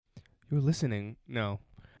You're listening to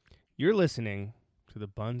the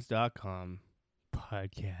Buns.com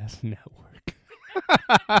podcast network.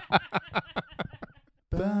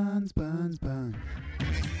 Buns, buns, buns.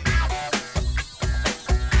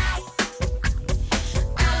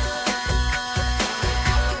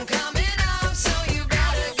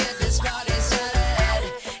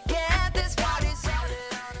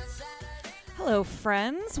 Hello,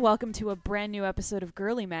 friends. Welcome to a brand new episode of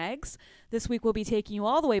Girly Mags. This week we'll be taking you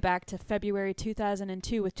all the way back to February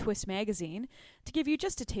 2002 with Twist Magazine. To give you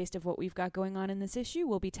just a taste of what we've got going on in this issue,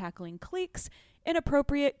 we'll be tackling cliques,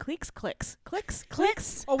 inappropriate clicks.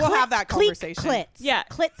 Oh, we'll have that conversation. Clits. Yeah.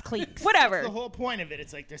 Clits. Whatever. That's the whole point of it.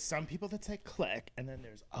 It's like there's some people that say click, and then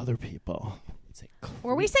there's other people that say click.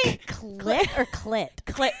 Were we saying clit or clit?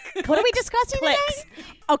 Click. What are we discussing Clicks. today?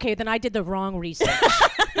 Okay, then I did the wrong research.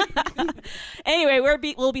 Anyway,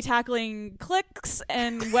 we'll be tackling clicks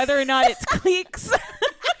and whether or not it's cliques.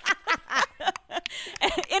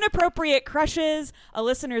 Inappropriate crushes, a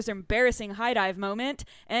listener's embarrassing high dive moment,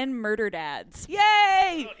 and murder dads.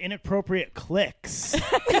 Yay! Inappropriate clicks.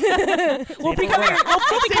 We'll be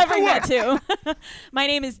covering that too. My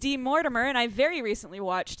name is Dee Mortimer, and I very recently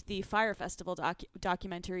watched the Fire Festival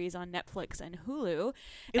documentaries on Netflix and Hulu.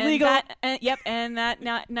 Illegal. And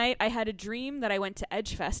that night I had a dream that I went to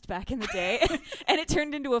Edgefest back in the day, and it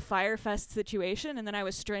turned into a Fire Fest situation, and then I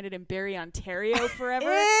was stranded in Barrie, Ontario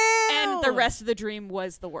forever. And the rest of the dream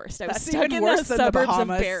was the worst. I was That's stuck even in worse the than the suburbs of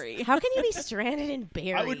Bahamas. Barrie. How can you be stranded in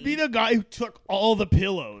Barrie? I would be the guy who took all the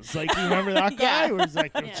pillows. Like, you remember that guy? Yeah. Where it's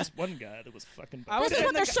like, there was just one guy that was fucking bad. This is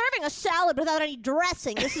what they're serving, a salad without any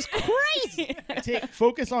dressing. This is crazy.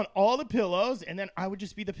 Focus on all the pillows, and then I would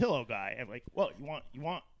just be the pillow guy. I'm like, well, you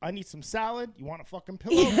want, I need some salad. You want a fucking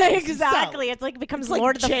pillow? Yeah, I need some exactly. salad. It's like it becomes like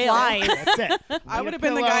Lord of the jail. Flies. That's it. I Need would a have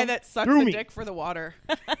been the pillow guy that sucked through the me. dick for the water.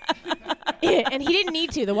 And he didn't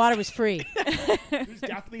need to. The water was free. There's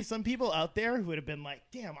definitely some people out there who would have been like,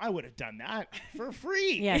 damn, I would have done that for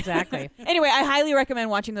free. Yeah, exactly. Anyway, I highly recommend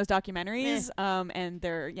watching those documentaries, and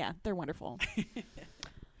they're wonderful.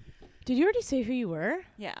 Did you already say who you were?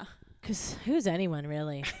 Yeah. Because who's anyone,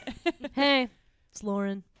 really? Hey, it's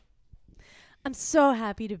Lauren. I'm so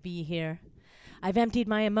happy to be here. I've emptied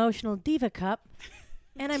my emotional diva cup,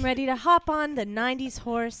 and I'm ready to hop on the 90s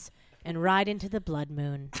horse and ride into the blood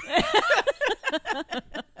moon.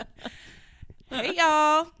 Hey,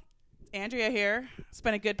 y'all. Andrea here.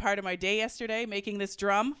 Spent a good part of my day yesterday making this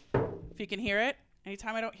drum. If you can hear it.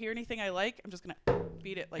 Anytime I don't hear anything I like, I'm just going to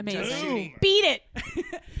beat it like Amazing. Just Judy. Beat it!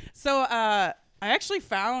 So I actually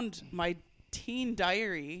found my teen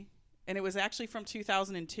diary, and it was actually from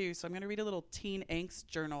 2002. So I'm going to read a little teen angst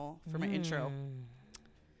journal for my intro.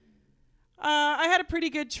 I had a pretty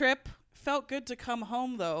good trip. Felt good to come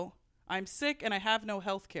home, though. I'm sick, and I have no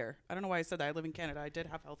health care. I don't know why I said that. I live in Canada. I did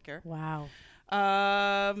have health care. Wow.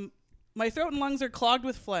 My throat and lungs are clogged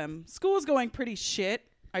with phlegm. School is going pretty shit.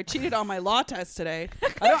 I cheated on my law test today.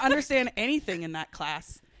 I don't understand anything in that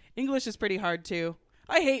class. English is pretty hard, too.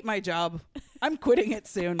 I hate my job. I'm quitting it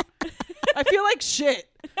soon. I feel like shit.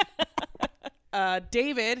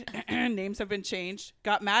 David, names have been changed,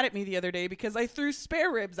 got mad at me the other day because I threw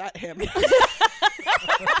spare ribs at him.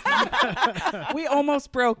 We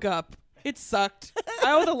almost broke up. It sucked.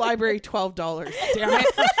 I owe the library $12. Damn it.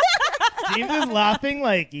 Steve is laughing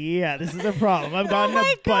like, yeah, this is a problem. I've gotten a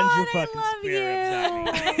bunch of fucking spare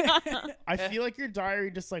ribs at me. I feel like your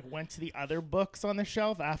diary just like went to the other books on the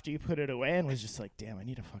shelf after you put it away and was just like, damn, I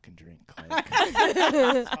need a fucking drink. Like,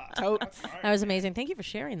 Totes. That was amazing. Thank you for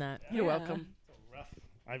sharing that. You're welcome.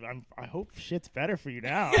 I hope shit's better for you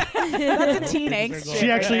now. That's a teen angst She shit.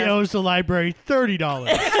 She actually owes the library $30.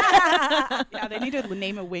 Yeah, they need to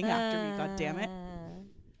name a wing after me. God damn it.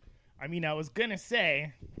 I mean, I was gonna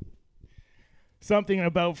say something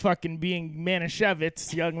about fucking being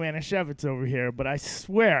Manischewitz, young Manischewitz over here, but I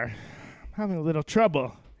swear I'm having a little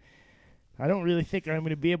trouble. I don't really think I'm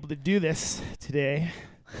gonna be able to do this today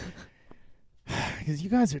because you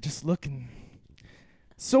guys are just looking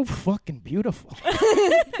so fucking beautiful.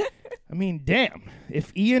 I mean, damn.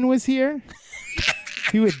 If Ian was here,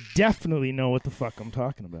 he would definitely know what the fuck I'm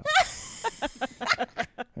talking about.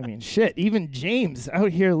 I mean, shit. Even James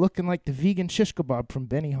out here looking like the vegan shish kebab from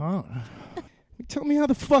Benihana. Tell me how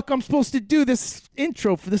the fuck I'm supposed to do this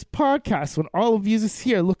intro for this podcast when all of you is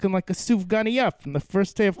here looking like a Sufganiya from the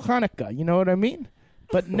first day of Hanukkah. You know what I mean?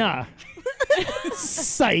 But nah.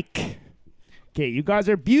 Psych. Okay, you guys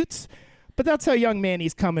are beauts. But that's how young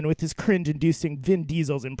Manny's coming with his cringe-inducing Vin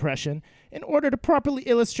Diesel's impression. In order to properly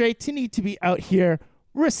illustrate, you need to be out here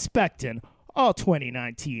respecting all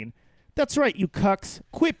 2019. That's right, you cucks.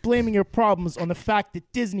 Quit blaming your problems on the fact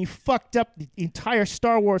that Disney fucked up the entire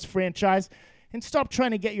Star Wars franchise and stop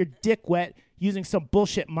trying to get your dick wet using some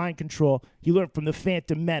bullshit mind control you learned from the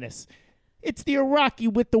Phantom Menace. It's the Iraqi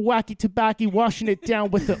with the wacky tobacco washing it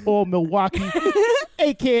down with the old Milwaukee,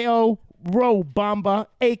 a.k.a. Ro Bamba,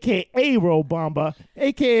 a.k.a. Ro Bamba,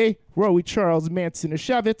 a.k.a. Roey Charles Manson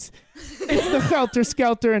Shevitz. It's the Helter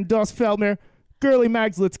Skelter and Dos Feldner. Girly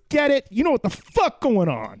Mags, let's get it. You know what the fuck going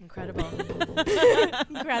on. Incredible.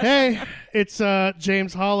 Hey, it's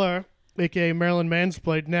James Holler, a.k.a. Marilyn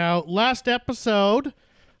Mansplained. Now, last episode,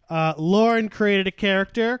 Lauren created a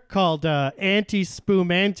character called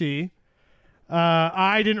Anti-Spoomanti.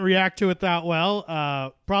 I didn't react to it that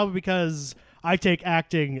well, probably because I take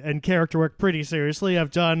acting and character work pretty seriously.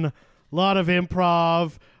 I've done a lot of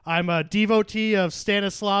improv. I'm a devotee of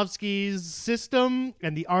Stanislavski's system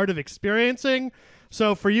and the art of experiencing.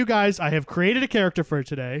 So for you guys, I have created a character for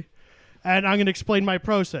today, and I'm going to explain my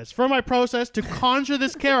process. For my process to conjure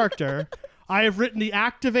this character, I have written the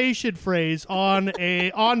activation phrase on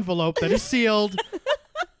an envelope that is sealed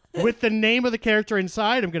with the name of the character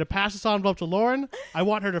inside. I'm going to pass this envelope to Lauren. I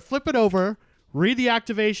want her to flip it over, read the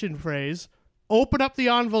activation phrase, open up the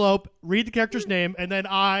envelope, read the character's name, and then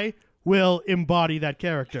I will embody that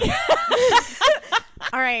character.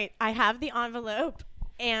 All right, I have the envelope,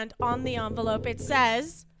 and on the envelope it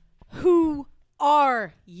says, "Who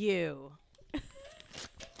are you?"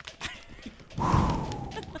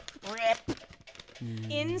 Rip.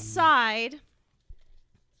 Inside,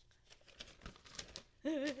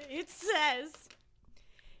 it says,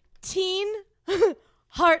 teen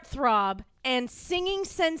heartthrob and singing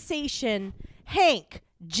sensation Hank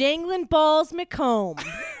Janglin' Balls McComb.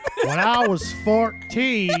 When I was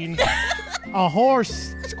 14, a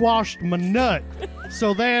horse squashed my nut.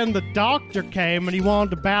 So then the doctor came and he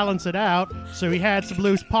wanted to balance it out. So he had some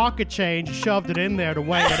loose pocket change and shoved it in there to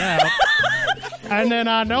weigh it out. And then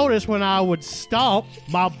I noticed when I would stomp,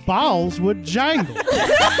 my balls would jangle.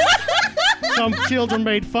 Some children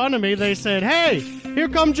made fun of me. They said, "Hey, here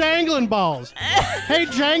come Jangling Balls. Hey,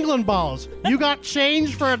 Jangling Balls, you got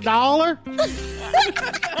change for $1?"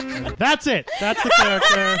 That's it. That's the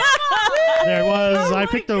character. There it was. I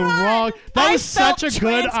picked the wrong. That was such a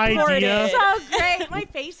good idea. So great. My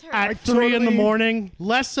face hurts. At 3 in the morning.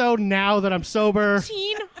 Less so now that I'm sober.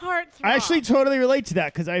 Teen heartthrob. I actually totally relate to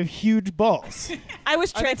that because I have huge balls. I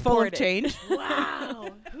was full of transported. change. Wow.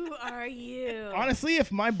 Who are you? Honestly,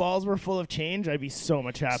 if my balls were full of change, I'd be so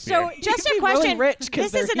much happier. So, just could a be question. really rich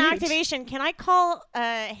 'cause This is an they're huge. activation. Can I call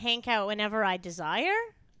Hank out whenever I desire?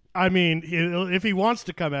 I mean, if he wants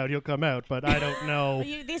to come out, he'll come out, but I don't know.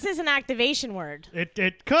 This is an activation word.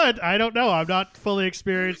 It could. I don't know. I'm not fully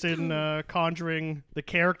experienced in conjuring the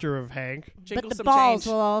character of Hank. Jingle but the some balls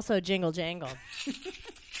change. will also jingle jangle.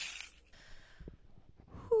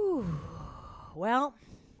 Whew. Well,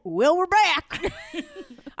 we're back.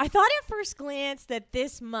 I thought at first glance that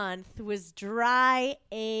this month was dry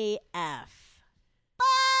AF.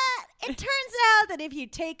 But it turns out that if you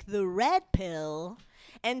take the red pill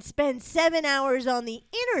and spend 7 hours on the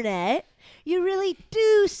internet, you really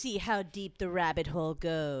do see how deep the rabbit hole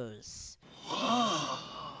goes.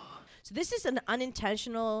 So this is an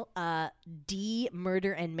unintentional D,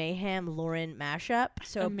 murder, and mayhem Lauren mashup.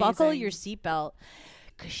 So Amazing. buckle your seatbelt,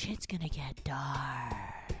 because shit's going to get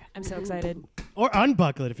dark. I'm so excited. Or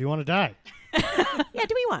unbuckle it if you want to die. Yeah,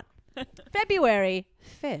 do we want? February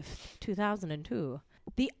 5th, 2002.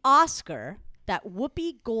 The Oscar that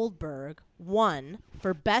Whoopi Goldberg won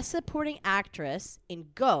for Best Supporting Actress in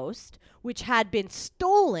Ghost, which had been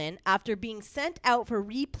stolen after being sent out for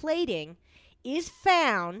replating, is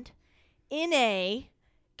found in a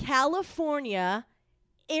California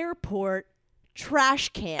airport trash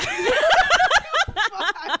can.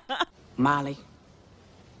 Molly,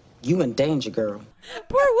 you in danger, girl.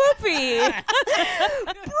 Poor Whoopi.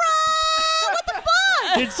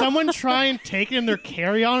 Did someone try and take it in their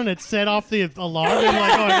carry-on and it set off the alarm? And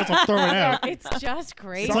like, oh, I guess I'll throw it out. It's just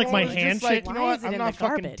crazy. It's like my Someone was just handshake. like, you know Why what? is it I'm in not the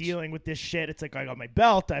fucking garbage? dealing with this shit. It's like I got my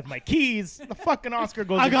belt, I have my keys. The fucking Oscar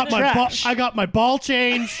goes I in got the my trash. I got my ball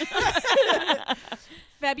change.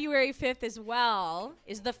 February 5th as well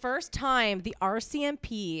is the first time the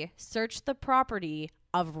RCMP searched the property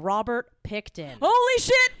of Robert Pickton. Holy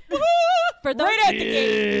shit. For those, Right at the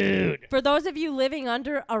gate. Dude. for those of you living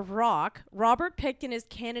under a rock, Robert Pickton is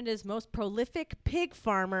Canada's most prolific pig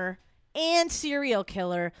farmer and serial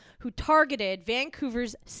killer who targeted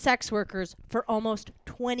Vancouver's sex workers for almost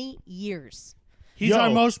 20 years. He's Yo. our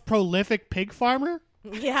most prolific pig farmer.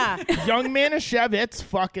 Yeah. Young Manischewitz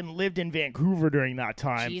fucking lived in Vancouver during that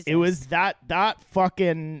time. Jesus. It was that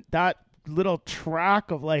little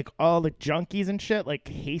track of like all the junkies and shit, like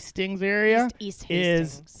Hastings area, East is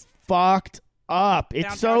Hastings. fucked up.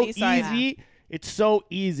 It's Downtown so East Side. easy. It's so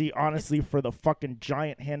easy, honestly, for the fucking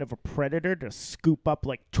giant hand of a predator to scoop up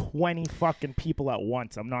like 20 fucking people at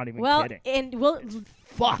once. I'm not even kidding. And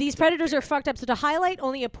these predators are fucked up. So to highlight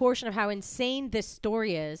only a portion of how insane this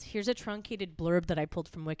story is, here's a truncated blurb that I pulled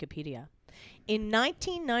from Wikipedia. In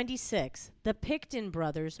 1996, the Picton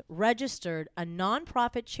brothers registered a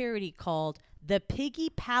nonprofit charity called the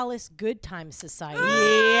Piggy Palace Good Time Society.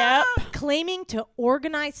 Yep. Claiming to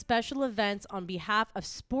organize special events on behalf of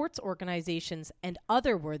sports organizations and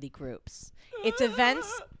other worthy groups. Its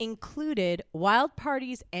events included wild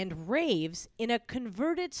parties and raves in a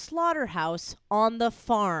converted slaughterhouse on the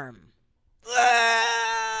farm.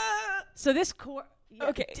 So this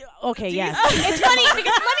Okay, yes. It's funny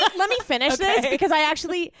because let me finish this because I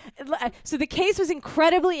actually so the case was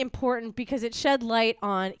incredibly important because it shed light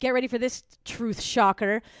on, get ready for this truth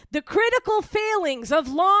shocker, the critical failings of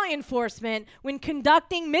law enforcement when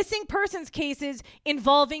conducting missing persons cases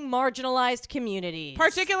involving marginalized communities.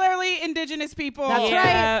 Particularly indigenous people. That's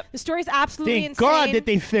right. The story's absolutely Thank insane. God that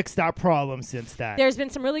they fixed that problem since then. There's been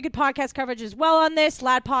some really good podcast coverage as well on this.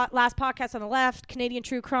 Last podcast on the left, Canadian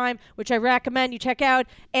True Crime, which I recommend you check out.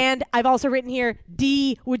 And I've also written here,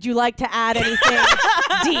 D, would you like to add anything?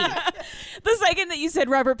 D. The second that you said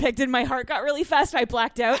Robert Picton, my heart got really fast. I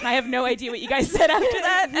blacked out, and I have no idea what you guys said after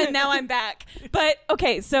that. And now I'm back. But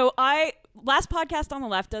okay, so last podcast on the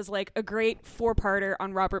left does like a great 4-parter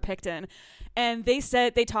on Robert Picton. And they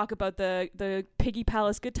talk about the Piggy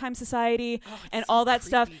Palace Good Time Society and all that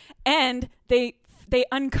stuff. And they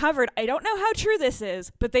uncovered, I don't know how true this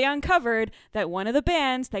is, but they uncovered that one of the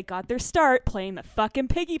bands that got their start playing the fucking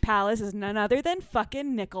Piggy Palace is none other than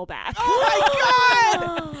fucking Nickelback. Oh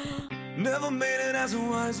my God! Never made it as a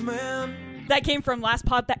wise man. That came from last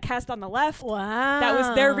podcast on the left. Wow. That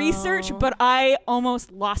was their research, but I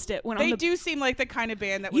almost lost it when They do seem like the kind of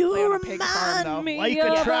band that would play on a pig farm, though. Like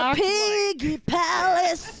a track, Piggy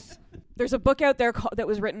Palace. There's a book out there that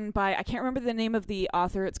was written by, I can't remember the name of the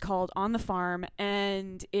author. It's called On the Farm,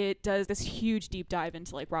 and it does this huge deep dive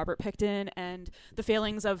into like Robert Picton and the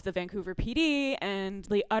failings of the Vancouver PD and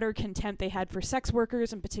the utter contempt they had for sex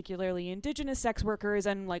workers and particularly Indigenous sex workers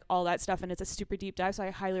and like all that stuff. And it's a super deep dive, so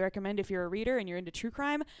I highly recommend if you're a reader and you're into true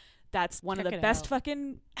crime. That's one of the best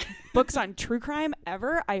fucking books on true crime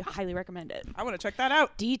ever. I highly recommend it. I want to check that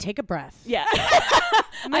out. D, take a breath. Yeah.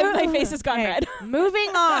 My face has gone red.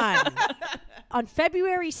 Moving on. On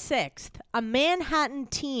February 6th, a Manhattan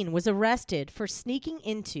teen was arrested for sneaking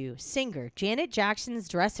into singer Janet Jackson's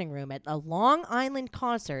dressing room at a Long Island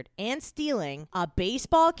concert and stealing a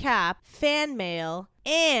baseball cap, fan mail,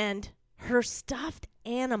 and her stuffed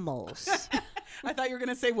animals. I thought you were going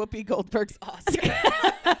to say Whoopi Goldberg's Oscar.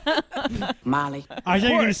 Molly. I thought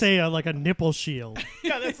you were going to say like a nipple shield.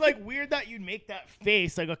 Yeah, that's like weird that you'd make that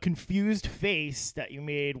face, like a confused face that you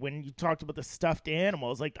made when you talked about the stuffed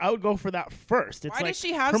animals. Like, I would go for that first. It's Why like does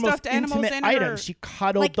she have her most stuffed animals intimate in her- items. She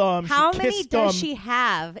cuddled Like, them. how she many kissed does them. she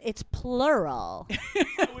have? It's plural.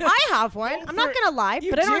 I have one. I'm not going to lie. You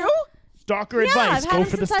but I don't do? Stalker Yeah, advice: I've had go them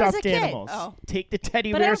for the since I was a stuffed kid. animals. Oh. Take the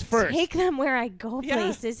teddy But I bears don't first. take them where I go Yeah.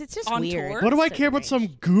 places. It's just On weird. tour? What do I care about some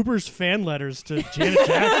Goobers fan letters to Janet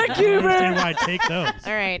Jackson? I don't understand why I take those.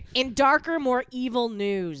 All right. In darker, more evil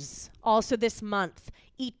news, also this month,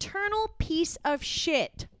 eternal piece of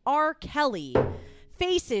shit, R. Kelly,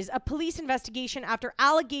 faces a police investigation after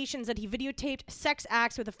allegations that he videotaped sex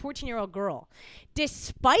acts with a 14-year-old girl.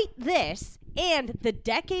 Despite this and the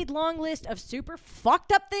decade-long list of super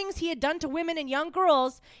fucked up things he had done to women and young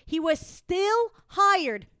girls, he was still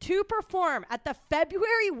hired to perform at the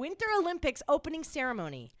February Winter Olympics opening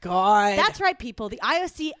ceremony. God. That's right, people. The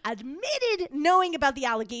IOC admitted knowing about the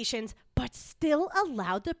allegations, but still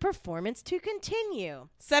allowed the performance to continue.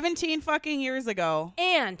 17 fucking years ago.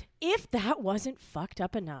 And if that wasn't fucked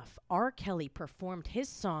up enough, R. Kelly performed his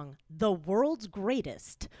song, The World's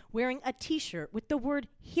Greatest, wearing a t-shirt with the word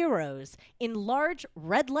heroes in large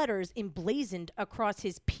red letters emblazoned across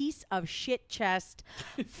his piece of shit chest.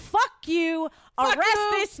 Fuck you. Fuck Arrest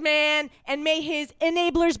you. this man, and may his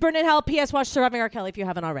enablers burn in hell. P.S. Watch Surviving R. Kelly if you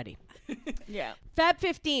haven't already. Yeah. Feb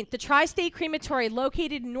 15th, the Tri-State Crematory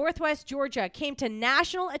located in Northwest Georgia came to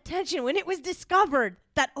national attention when it was discovered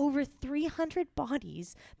that over 300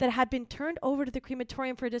 bodies that had been turned over to the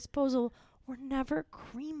crematorium for disposal were never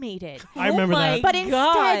cremated, I remember that. but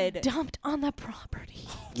God. instead dumped on the property.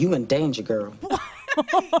 You in danger, girl.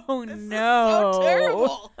 Oh no. So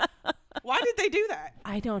terrible. Why did they do that?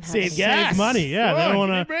 I don't have Save any- gas. Save money, yeah. Come They on, don't give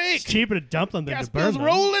want me a to. break. It's cheaper to dump them than Gas to burn bills them.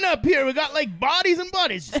 rolling up here. We got like bodies and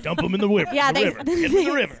bodies. Just dump them in the river. Yeah, the river. Get 'em in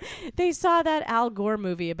the river. They saw that Al Gore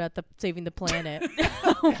movie about saving the planet.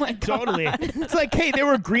 Oh my god. Totally. It's like, hey, they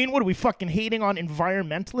were green. What are we fucking hating on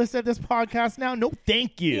environmentalists at this podcast now? No,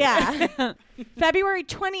 thank you. Yeah. February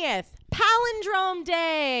 20th, Palindrome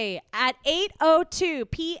Day at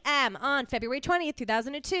 8:02 p.m. on February 20th,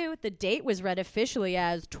 2002. The date was read officially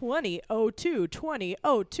as 2002,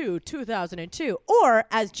 2002, or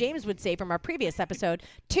as James would say from our previous episode,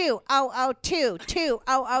 2002,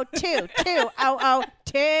 2002, 2002.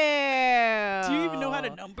 Do you even know how to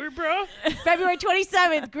number, bro? February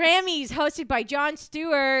 27th, Grammys hosted by Jon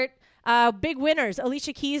Stewart. Big winners,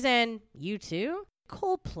 Alicia Keys and U2.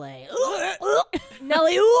 Coldplay.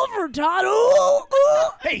 Nelly Furtado.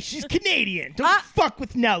 Hey, she's Canadian. Don't fuck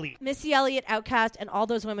with Nelly. Missy Elliott, Outkast, and all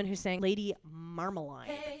those women who sang Lady Marmalade.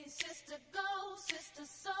 Hey, sister, go, sister,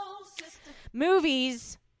 soul, sister.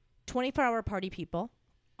 Movies, 24-Hour Party People.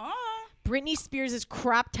 Britney Spears'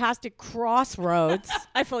 craptastic Crossroads.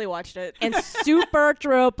 I fully watched it. And Super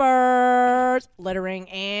Troopers. Littering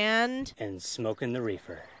and Smoking the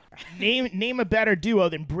reefer. Name a better duo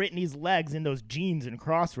than Britney's legs in those jeans and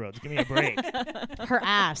Crossroads. Give me a break. her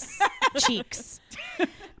ass. Cheeks.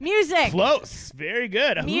 Music. Close. Very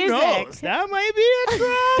good. Music. Who knows? That might be a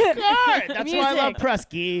trump card. That's why I love Music.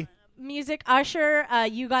 Prusky. Music, Usher,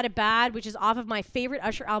 You Got It Bad, which is off of my favorite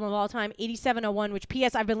Usher album of all time, 8701, which,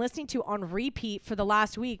 P.S., I've been listening to on repeat for the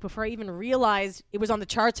last week before I even realized it was on the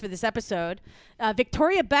charts for this episode.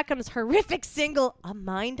 Victoria Beckham's horrific single, A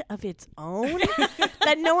Mind of Its Own,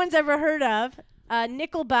 that no one's ever heard of.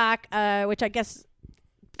 Nickelback, which I guess,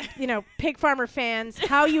 Pig Farmer fans,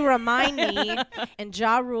 How You Remind Me, and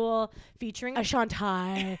Ja Rule featuring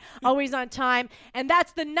Ashanti, Always on Time. And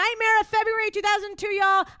that's the nightmare of February 2002,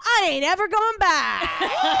 y'all. I ain't ever going back.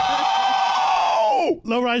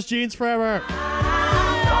 Low rise jeans forever.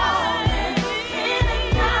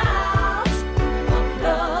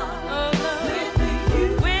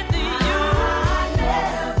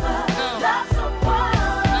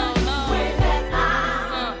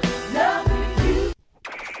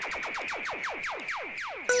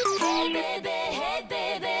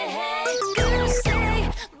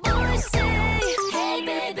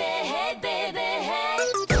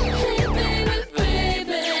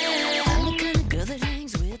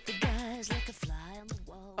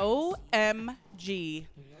 OMG.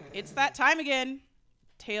 It's that time again.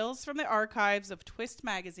 Tales from the archives of Twist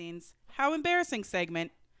Magazine's How Embarrassing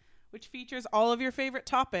segment, which features all of your favorite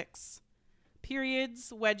topics.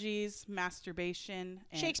 Periods, wedgies, masturbation,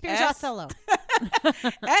 and Shakespeare's Othello.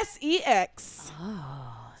 SEX.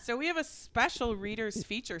 So we have a special reader's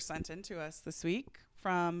feature sent in to us this week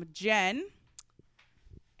from Jen.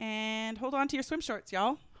 And hold on to your swim shorts,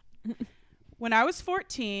 y'all. When I was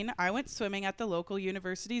 14, I went swimming at the local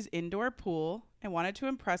university's indoor pool and wanted to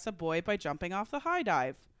impress a boy by jumping off the high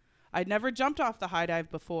dive. I'd never jumped off the high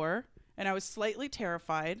dive before, and I was slightly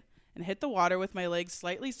terrified and hit the water with my legs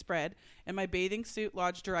slightly spread and my bathing suit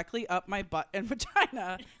lodged directly up my butt and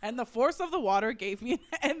vagina, and the force of the water gave me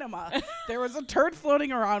an enema. There was a turd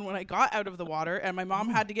floating around when I got out of the water, and my mom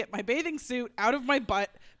had to get my bathing suit out of my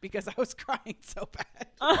butt because I was crying so bad.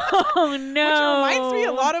 Oh, no. Which reminds me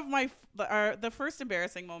a lot of the first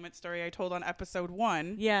embarrassing moment story I told on episode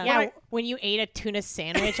 1. Yeah, when you ate a tuna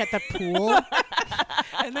sandwich at the pool.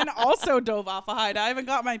 And then also dove off a high dive and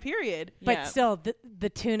got my period. But still, the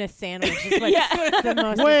tuna sandwich is what's the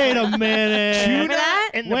most Wait a important. minute. Remember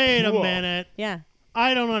that? Wait a minute. Yeah.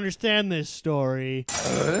 I don't understand this story.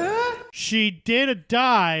 She did a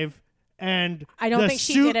dive and I don't the think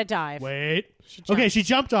she suit- did a dive. Wait. She Okay, jumped. she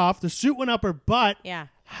jumped off. The suit went up her butt. Yeah.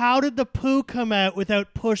 How did the poo come out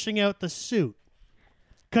without pushing out the suit?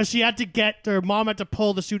 Because she had to her mom had to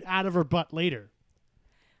pull the suit out of her butt later.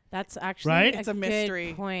 That's actually Right? It's a good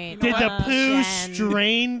mystery. point. Did the poo Jen.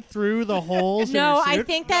 strain through the holes in No, her I suit?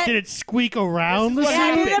 think that- Did it squeak around the This is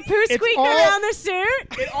what suit? Yeah, did the poo It's squeak all- around the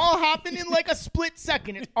suit? It all happened in like a split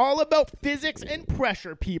second. It's all about physics and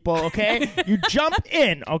pressure, people, okay? You jump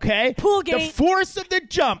in, okay? Pool The gate. force of the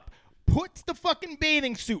jump puts the fucking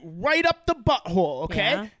bathing suit right up the butthole,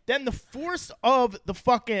 okay? Yeah. Then the force of the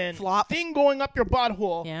fucking thing going up your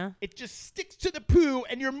butthole, it just sticks to the poo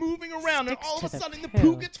and you're moving around and all of a sudden the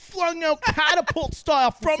poo gets flung out catapult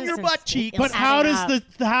style from your butt cheek. But how does the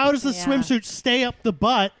Yeah. swimsuit stay up the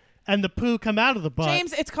butt and the poo come out of the butt.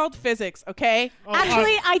 James, it's called physics, okay?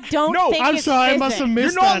 Actually, I don't No, think I'm it's sorry, I physics. must have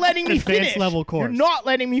missed You're not that letting me advanced finish. level course. You're not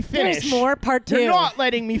letting me finish. There's more part 2. You're not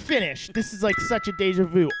letting me finish. This is like such a deja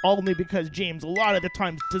vu, only because James a lot of the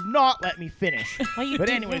times does not let me finish. Well, you But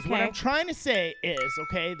do- anyways, what okay. I'm trying to say is,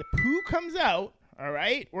 okay, the poo comes out, all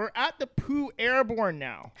right? We're at the poo airborne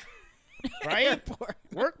now, right?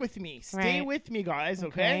 Work with me. Stay Right. with me, guys,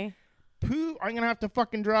 okay? Poo, I'm going to have to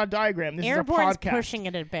fucking draw a diagram. This Airborne's is a podcast. pushing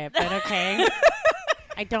it a bit, but okay.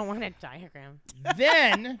 I don't want a diagram.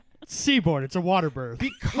 Then... Seaboard. It's a water birth.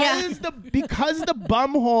 Because the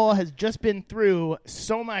bum hole has just been through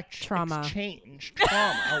so much Trauma,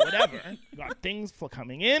 or whatever, got things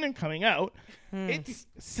coming in and coming out. It's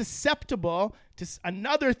susceptible to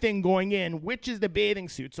another thing going in, which is the bathing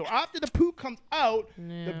suit. So after the poo comes out,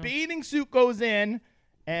 the bathing suit goes in,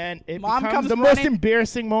 and it Mom becomes comes the most running.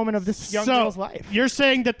 embarrassing moment of this young girl's life. You're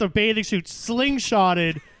saying that the bathing suit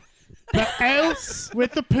slingshotted out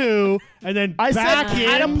with the poo and then I said back in.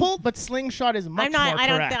 catapult, but slingshot is much I'm not. more I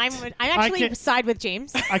don't. correct. I actually can't- side with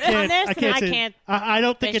James I can't. on this, I can't. and say- I can't. I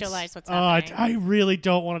don't think visualize it's. what's happening. I really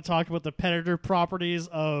don't want to talk about the predator properties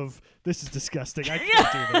of. This is disgusting. I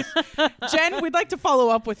can't do this. Jen, we'd like to follow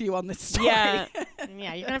up with you on this story. Yeah.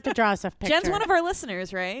 Yeah, you're gonna have to draw us a picture. Jen's one of our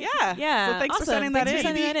listeners, right? Yeah. Yeah. So thanks for Awesome. sending that Thanks in.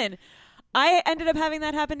 for sending that in. I ended up having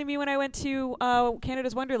that happen to me when I went to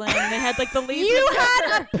Canada's Wonderland, and they had like the lazy. You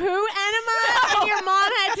had a poo enema, and your mom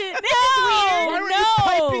had to. This is Why weird. were you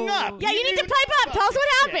piping up? Yeah, you need to pipe up. Tell us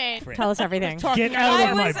what happened. Tell us everything. Get out I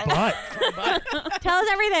of my was- butt. Tell us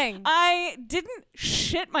everything. I didn't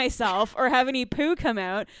shit myself or have any poo come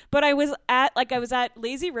out, but I was at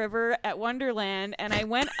Lazy River at Wonderland, and I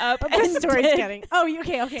went up. This and story's did- getting. Oh, you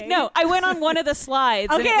okay? No, I went on one of the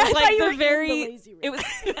slides. and Okay, it was I like thought you the were in very. the Lazy It was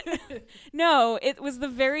no, it was the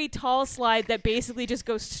very tall slide that basically just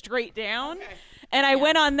goes straight down. And I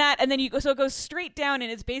went on that, and then it goes straight down,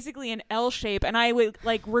 and it's basically an L shape. And I would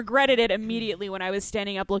regretted it immediately when I was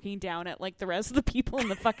standing up looking down at the rest of the people in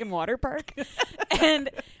the fucking water park. And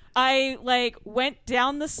I went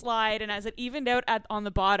down the slide, and as it evened out on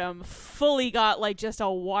the bottom, fully got just a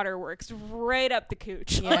waterworks right up the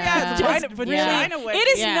cooch. Oh, yeah. Yeah. Vagina, vagina wedgie. It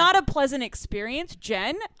is Yeah. not a pleasant experience,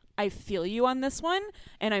 Jen. I feel you on this one,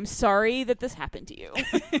 and I'm sorry that this happened to you.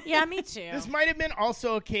 Yeah, me too. This might have been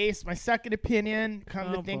also a case, my second opinion,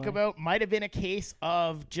 to think about, might have been a case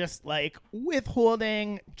of just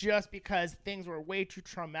withholding just because things were way too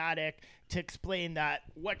traumatic to explain that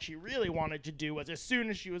what she really wanted to do was as soon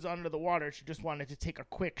as she was under the water, she just wanted to take a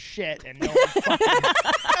quick shit and no one fucking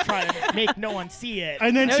try to make no one see it.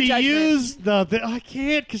 And then No she judgment. used the I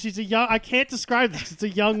can't because she's a young. I can't describe this. It's a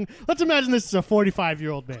young. Let's imagine this is a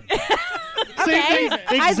 45-year-old man. Same thing,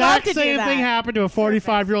 I'd love exact to do same that. thing happened to a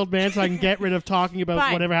 45-year-old man, so I can get rid of talking about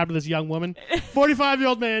Fine. whatever happened to this young woman.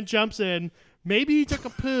 45-year-old man jumps in. Maybe he took a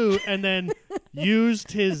poo and then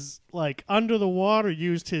used his under the water,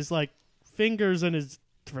 used his fingers and his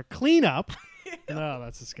for cleanup. No,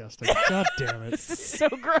 that's disgusting. God damn it. So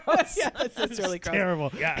gross. Yeah, this is really gross. Terrible.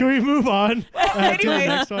 Yeah. Can we move on to the anyways.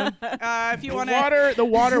 next one? If you want to, The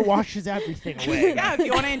water washes everything away. yeah, if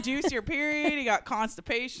you want to induce your period, you got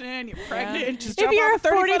constipation, you're pregnant, just If jump you're off a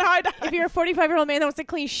 30-foot high dive. if you're a 45-year-old man that wants to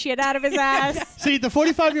clean shit out of his ass, See, the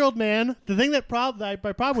 45-year-old man, the thing that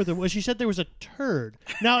my problem with him was she said there was a turd.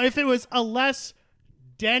 Now, if it was a less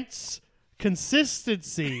dense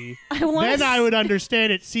consistency, then I would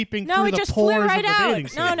understand it seeping no, through it the just flew pores right of the bathing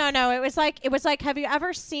out. suit. No. It was like. Have you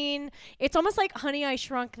ever seen? It's almost like Honey, I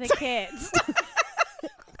Shrunk the Kids.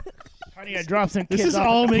 Honey, I dropped some kids This is off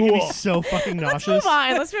all at the making me pool. so fucking nauseous.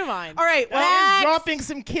 Let's move on. All right, well, I was Next. dropping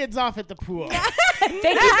some kids off at the pool.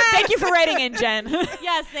 Thank you for writing in, Jen.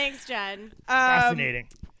 Yes, thanks, Jen. Fascinating.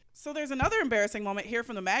 so there's another embarrassing moment here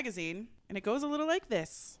from the magazine, and it goes a little like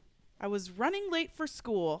this. I was running late for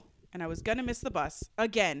school, and I was going to miss the bus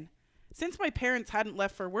again. Since my parents hadn't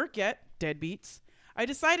left for work yet, deadbeats, I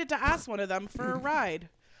decided to ask one of them for a ride.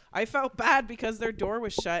 I felt bad because their door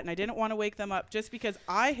was shut, and I didn't want to wake them up just because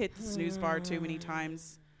I hit the snooze bar too many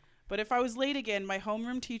times. But if I was late again, my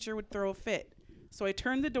homeroom teacher would throw a fit. So I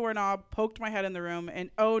turned the doorknob, poked my head in the room, and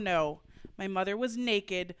oh no, my mother was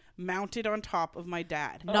naked, mounted on top of my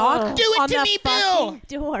dad. Knock Do it on to the me, Bill. fucking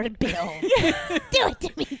door, Bill. Do it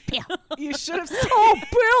to me, Bill. You should have Oh,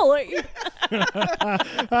 Billy.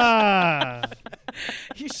 Ah.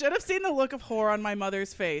 You should have seen the look of horror on my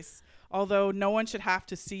mother's face, although no one should have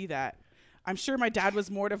to see that. I'm sure my dad was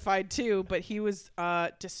mortified too, but he was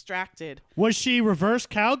distracted. Was she reverse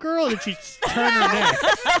cowgirl or did she turn her neck?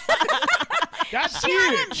 That's She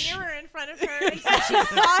had a huge. mirror in front of her, and so she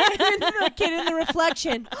saw the kid in the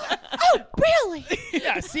reflection. Oh, Billy.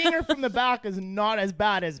 Yeah, seeing her from the back is not as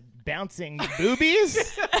bad as bouncing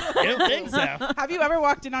boobies? I don't think so. Have you ever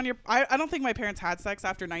walked in on your... I don't think my parents had sex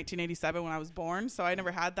after 1987 when I was born, so I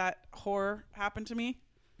never had that horror happen to me.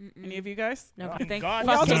 Any of you guys? No, Thank Thank God.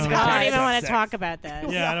 fucking No. God. I don't even Sex. want to talk about that.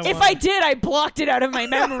 Yeah, I don't If want I did, I blocked it out of my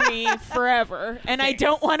memory forever, and I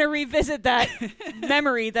don't want to revisit that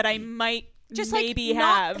memory that I might Just maybe like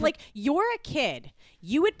have. like you're a kid.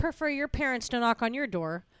 You would prefer your parents to knock on your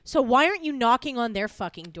door. So why aren't you knocking on their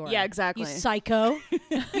fucking door? Yeah, exactly. You psycho.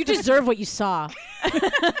 You deserve what you saw.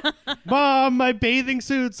 Mom, my bathing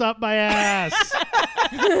suit's up my ass.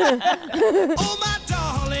 Oh, my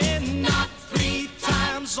darling, not 3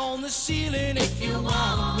 times on the ceiling if you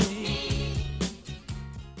want me.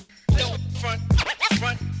 Don't front.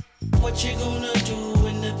 What you gonna do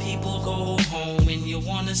when the people go home and you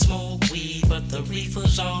wanna smoke weed, but the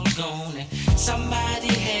reefer's all gone and somebody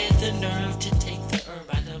had the nerve to take the herb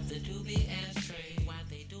out of the doobie ashtray? Why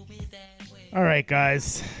they do me that way? All right,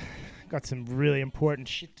 guys. Got some really important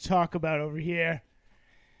shit to talk about over here.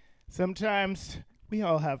 Sometimes we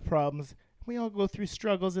all have problems. We all go through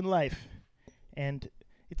struggles in life. And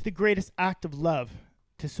it's the greatest act of love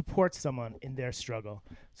to support someone in their struggle.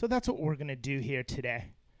 So that's what we're going to do here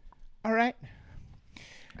today. All right?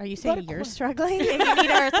 Are you Got saying a you're struggling and you need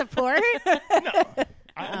our support? Okay.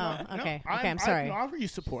 I'm sorry. I can offer you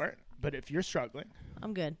support, but if you're struggling,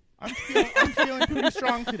 I'm good. I'm feeling pretty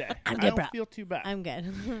strong today. I'm I good, don't bro. feel too bad. I'm good.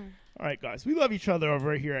 All right, guys. We love each other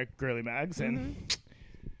over here at Girly Mags. And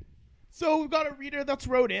so we've got a reader that's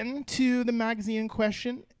wrote in to the magazine in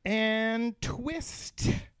question. And Twist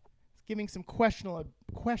is giving some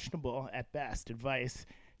questionable at best advice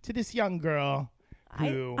to this young girl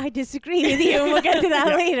who I disagree with you. We'll get to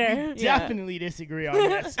that later. definitely disagree on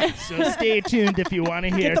this. So stay tuned if you want to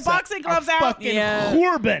hear. Get the boxing gloves a out. Fucking Yeah.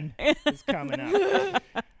 Corbin is coming up.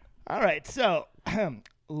 All right, so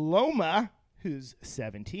Loma, who's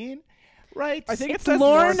 17, writes. I think it says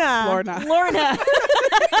Lorna. Lorna. Lorna.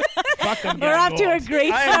 Fuck, I'm We're off getting to a old.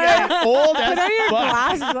 great I am start. getting old as Put on your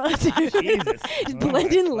fuck. glasses on. Jesus. Just All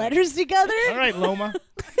blending right, letters together. All right, Loma.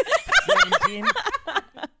 17.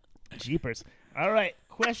 Jeepers. All right,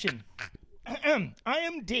 question. I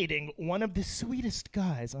am dating one of the sweetest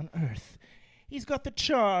guys on earth. He's got the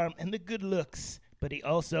charm and the good looks, but he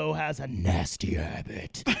also has a nasty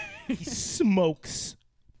habit. He smokes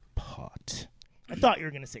pot. I thought you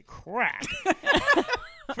were going to say crack.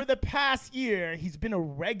 For the past year, he's been a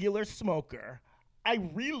regular smoker. I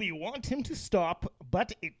really want him to stop,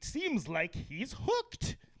 but it seems like he's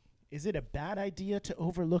hooked. Is it a bad idea to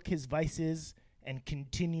overlook his vices and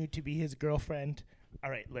continue to be his girlfriend? All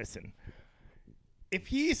right, listen. If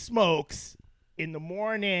he smokes in the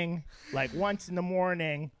morning, like once in the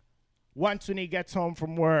morning, once when he gets home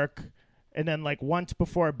from work, and then like once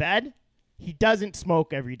before bed, he doesn't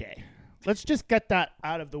smoke every day. Let's just get that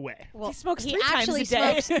out of the way. Well, He smokes he 3 times actually a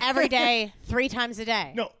day. smokes every day, 3 times a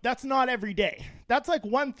day. No, that's not every day. That's like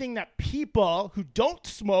one thing that people who don't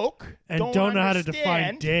smoke And don't know how to define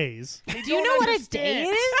understand. days. They Do you don't know what a understand.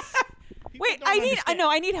 day is? People Wait, don't I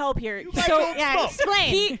understand. need help here. You guys So don't Yeah, smoke. explain.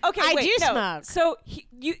 he okay. I wait, do no. smoke. So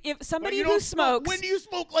if But somebody you who don't smoke. smokes, When do you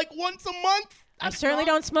smoke? Like once a month? I That's certainly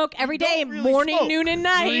not- don't smoke every you day, don't really morning, smoke. noon, and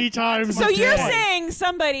 3 night. times so a you're day. saying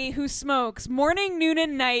somebody who smokes morning, noon,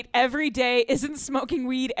 and night every day isn't smoking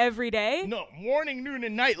weed every day? No, morning, noon,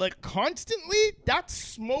 and night, like constantly, that's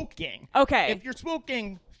smoking. Okay. If you're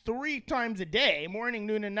smoking 3 times a day, morning,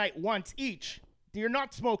 noon, and night, once each, you're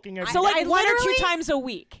not smoking every So day. like I 1 or 2 literally times a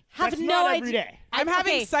week. Have That's no not idea. every day. I'm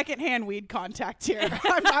having okay. secondhand weed contact here.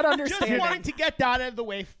 I'm not Just understanding. wanted to get that out of the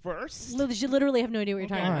way first. You literally have no idea what you're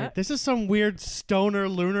talking All about. right, this is some weird stoner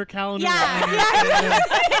lunar calendar. Yeah,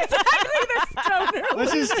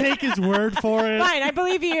 Let's just take his word for it. Fine, I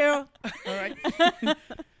believe you. All right.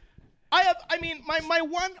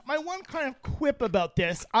 My one kind of quip about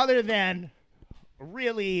this, other than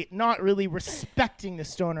really not really respecting the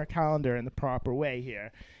stoner calendar in the proper way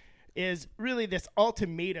here, is really this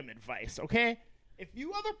ultimatum advice, okay? If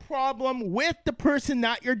you have a problem with the person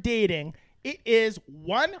that you're dating, it is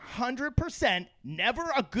 100% never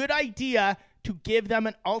a good idea to give them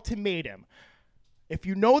an ultimatum. If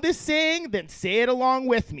you know this saying, then say it along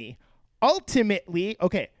with me. Ultimately,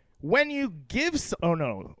 okay, when you give...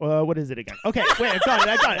 what is it again? Okay, wait, I got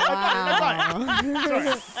it.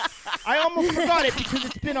 Sorry. I almost forgot it because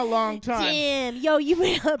it's been a long time. Damn, yo, you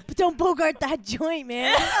don't bogart that joint,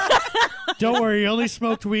 man. Don't worry, he only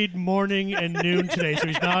smoked weed morning and noon today, so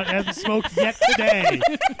hasn't smoked yet today.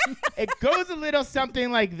 It goes a little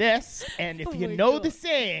something like this, and if you know the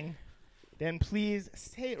saying, then please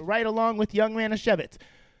say it right along with young Manischewitz.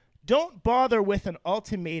 Don't bother with an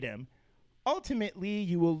ultimatum. Ultimately,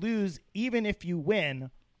 you will lose even if you win.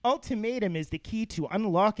 Ultimatum is the key to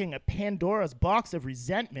unlocking a Pandora's box of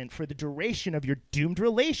resentment for the duration of your doomed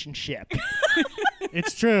relationship.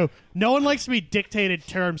 It's true. No one likes to be dictated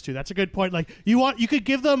terms to. That's a good point. Like you could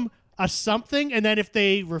give them a something, and then if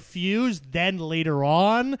they refuse, then later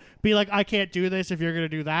on be like, I can't do this if you're going to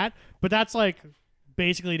do that. But that's like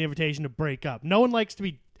basically an invitation to break up. No one likes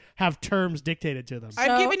to have terms dictated to them.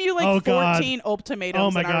 I've given you like 14 ultimatums.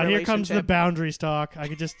 Oh my in our God! Here comes the relationship. boundaries talk. I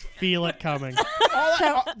could just feel it coming.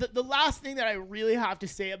 The last thing that I really have to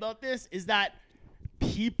say about this is that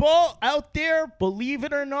people out there, believe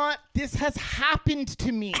it or not, this has happened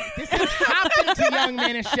to me. This has happened to young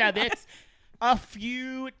Manischewitz a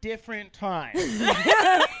few different times.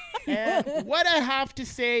 And what I have to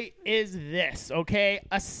say is this, okay?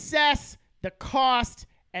 Assess the cost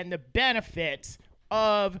and the benefits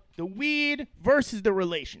of the weed versus the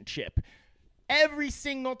relationship. Every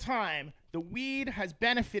single time, the weed has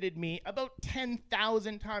benefited me about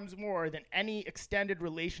 10,000 times more than any extended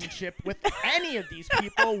relationship with any of these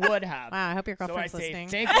people would have. Wow, I hope your So I girlfriend's say listening.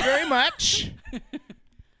 thank you very much,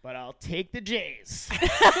 but I'll take the J's.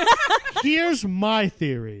 Here's my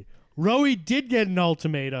theory. Rowie did get an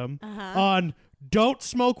ultimatum on don't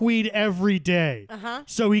smoke weed every day.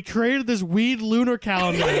 So he created this weed lunar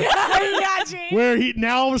calendar where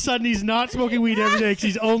now all of a sudden he's not smoking weed every day because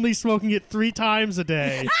he's only smoking it 3 times a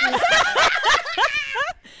day.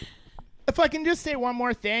 If I can just say one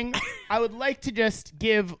more thing, I would like to just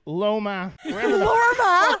give Loma, wherever the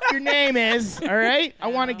fuck your name is, all right? I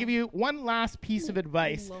want to give you one last piece of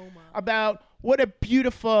advice about what a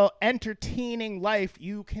beautiful, entertaining life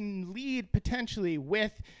you can lead potentially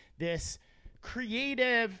with this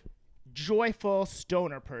creative, joyful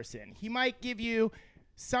stoner person. He might give you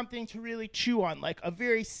something to really chew on, like a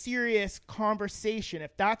very serious conversation.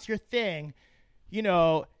 If that's your thing, you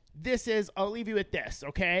know, I'll leave you with this,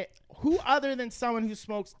 okay? Who other than someone who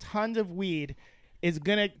smokes tons of weed is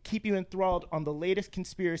going to keep you enthralled on the latest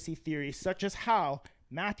conspiracy theories, such as how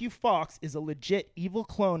Matthew Fox is a legit evil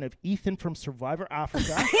clone of Ethan from Survivor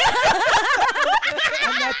Africa, and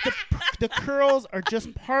that the curls are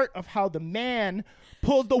just part of how the man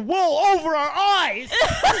pulled the wool over our eyes.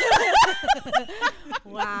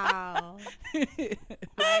 Wow.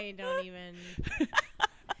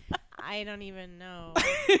 I don't even know.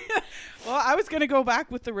 Well, I was going to go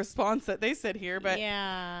back with the response that they said here, but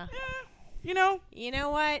Yeah. you know, You know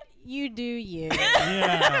what? You do you.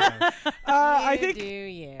 Yeah. I You think do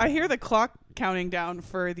you. I hear the clock counting down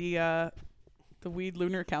for the weed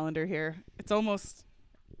lunar calendar here. It's almost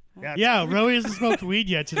Yeah, Rowie hasn't smoked weed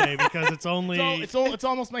yet today because it's only... It's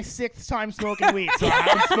almost my 6th time smoking weed, so I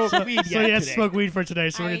haven't smoked weed yet So he has to today. smoke weed for today,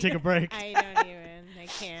 so we're going to take a break. I don't even. I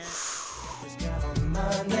can't.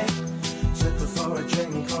 Monday, took her for a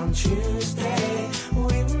drink on Tuesday. We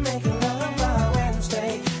were making love by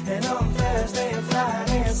Wednesday, and on Thursday and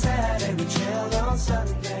Friday and Saturday we chilled on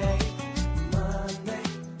Sunday. Monday,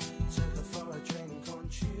 took her for a drink on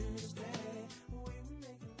Tuesday. We were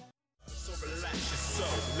making love. So relax your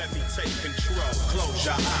soul, let me take control. Close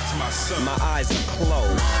your eyes, my son. My eyes are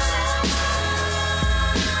closed.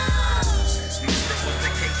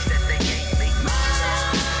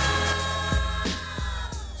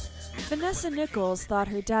 Vanessa Nichols thought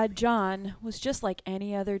her dad John was just like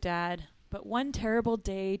any other dad, but one terrible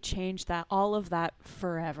day changed all of that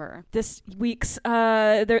forever. This week's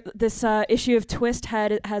issue of Twist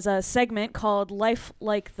has a segment called "Life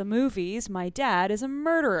Like the Movies." My dad is a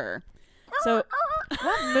murderer. So,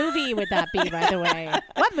 What movie would that be, by the way?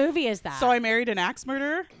 What movie is that? So I Married an Axe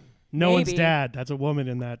Murderer. No one's Maybe. dad. That's a woman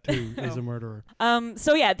in that, too, is a murderer.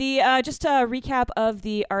 just a recap of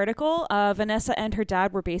the article. Vanessa and her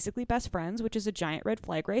dad were basically best friends, which is a giant red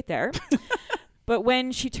flag right there. But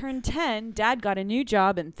when she turned 10, Dad got a new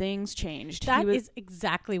job and things changed. That is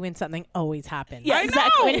exactly when something always happens. Yeah,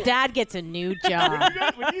 exactly. When Dad gets a new job.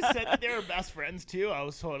 When you said that they were best friends too, I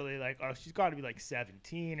was totally like, oh, she's got to be like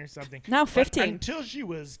 17 or something. Now But 15. until she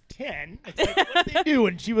was 10, it's like, what did they do?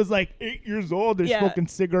 And she was like 8 years old. They're Yeah. smoking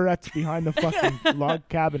cigarettes behind the fucking log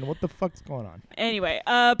cabin. What the fuck's going on? Anyway,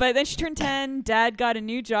 but then she turned 10, Dad got a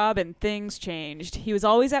new job, and things changed. He was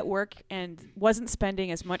always at work and wasn't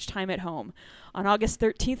spending as much time at home. On August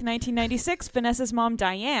 13th, 1996, Vanessa's mom,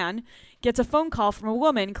 Diane, gets a phone call from a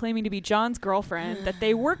woman claiming to be John's girlfriend, that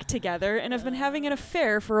they work together and have been having an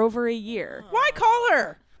affair for over a year. Why call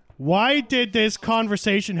her? Why did this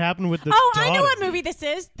conversation happen with the Oh, I know daughter? what movie this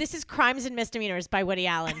is. This is Crimes and Misdemeanors by Woody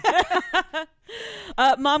Allen.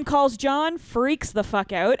 Mom calls John, freaks the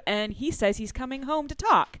fuck out, and he says he's coming home to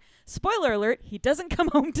talk. Spoiler alert, he doesn't come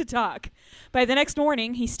home to talk. By the next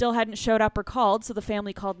morning, he still hadn't showed up or called, so the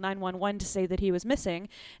family called 911 to say that he was missing.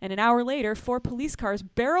 And an hour later, 4 police cars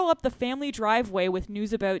barrel up the family driveway with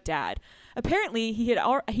news about Dad. Apparently, he had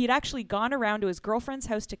actually gone around to his girlfriend's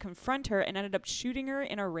house to confront her and ended up shooting her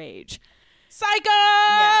in a rage. Psycho!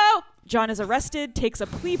 Yeah. John is arrested, takes a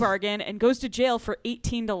plea bargain, and goes to jail for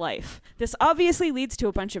 18 to life. This obviously leads to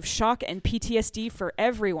a bunch of shock and PTSD for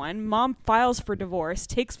everyone. Mom files for divorce,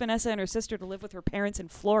 takes Vanessa and her sister to live with her parents in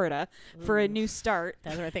Florida for a new start.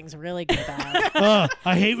 That's where things really go bad.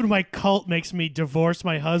 I hate when my cult makes me divorce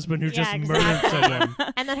my husband who just murdered someone.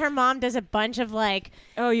 And then her mom does a bunch of like,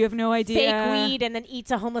 oh, you have no idea, fake weed, and then eats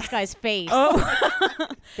a homeless guy's face. Oh,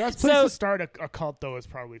 The best place to start a cult, though, is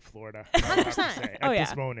probably Florida. 100%. At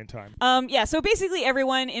this moment in time. So basically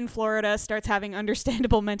everyone in Florida starts having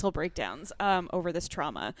understandable mental breakdowns over this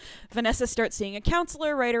trauma. Vanessa starts seeing a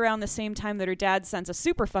counselor right around the same time that her dad sends a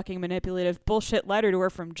super fucking manipulative bullshit letter to her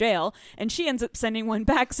from jail, and she ends up sending one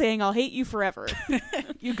back saying, "I'll hate you forever."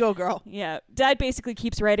 You go, girl. Yeah. Dad basically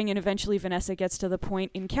keeps writing, and eventually Vanessa gets to the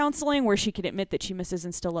point in counseling where she can admit that she misses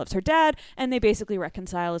and still loves her dad, and they basically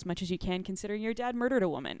reconcile as much as you can considering your dad murdered a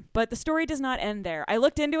woman. But the story does not end there. I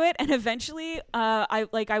looked into it, and eventually I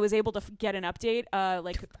was able to get an update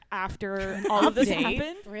after all of this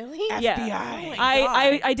happened. Really? Yeah.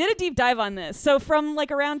 FBI. I did a deep dive on this. So from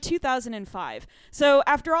like around 2005. So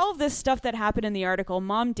after all of this stuff that happened in the article,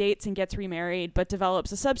 Mom dates and gets remarried, but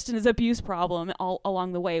develops a substance abuse problem all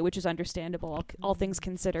along the way, which is understandable, all things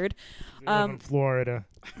considered. We live in Florida.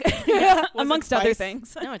 Amongst other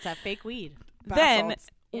things. No, it's that fake weed. Then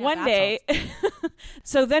one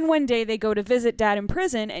day they go to visit Dad in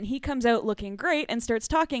prison, and he comes out looking great and starts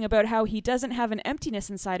talking about how he doesn't have an emptiness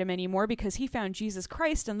inside him anymore because he found Jesus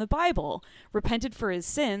Christ in the Bible, repented for his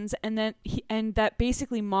sins, and that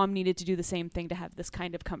basically Mom needed to do the same thing to have this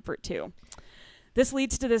kind of comfort too. This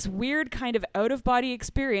leads to this weird kind of out-of-body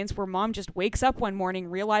experience where Mom just wakes up one morning,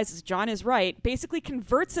 realizes John is right, basically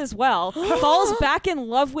converts as well, falls back in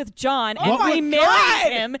love with John, and remarries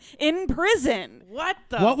him in prison. What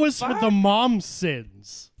was the mom's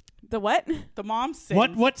sins? The what? The mom's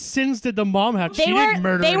sins. What sins did the mom have? She didn't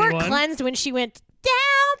murder anyone. They were cleansed when she went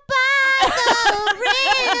down by the river.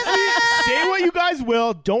 Say what you guys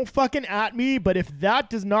will, don't fucking at me, but if that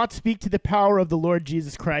does not speak to the power of the Lord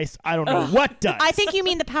Jesus Christ, I don't know what does. I think you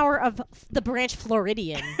mean the power of the branch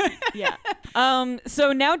Floridian. Yeah.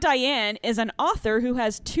 So now Diane is an author who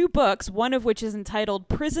has 2 books, one of which is entitled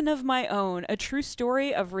Prison of My Own, a true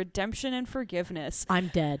story of redemption and forgiveness. I'm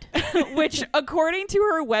dead. Which, according to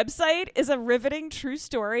her website, is a riveting true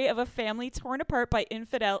story of a family torn apart by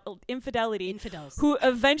infidelity who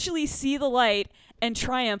eventually see the light and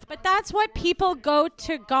triumph. But that's what people go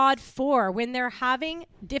to God for. When they're having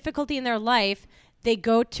difficulty in their life, they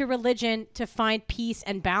go to religion to find peace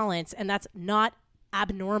and balance, and that's not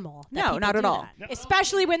abnormal. No, not at all. No.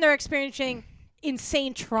 Especially when they're experiencing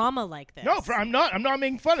insane trauma like this. No, I'm not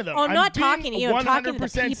making fun of them. Oh, I'm not talking to you. I'm talking to the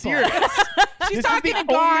people. Serious. She's this talking is to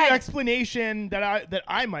the only God. explanation that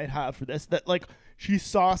I might have for this. That like she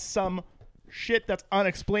saw some shit that's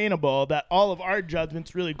unexplainable, that all of our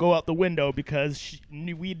judgments really go out the window because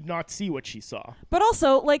we'd not see what she saw. But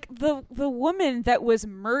also, like, the woman that was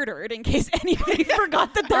murdered, in case anybody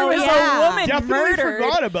forgot that there was a woman Definitely murdered.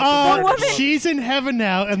 forgot about the murder. She's in heaven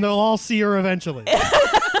now, and they'll all see her eventually.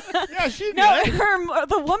 Yeah, she's No, good.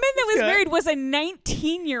 the woman that was good. married was a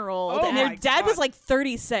 19-year-old, Oh and her my dad God. was like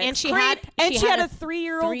 36. And she had a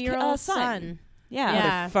 3-year-old, 3-year-old son. Yeah.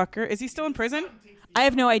 Yeah. Fucker. Is he still in prison? I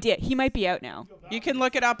have no idea. He might be out now. You can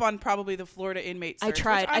look it up on probably the Florida inmate search. I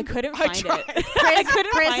tried. I couldn't find it. tried. I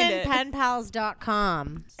couldn't find it.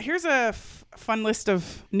 PrisonPenPals.com. Here's a fun list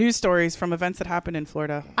of news stories from events that happened in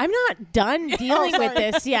Florida. I'm not done dealing with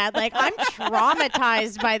this yet. Like, I'm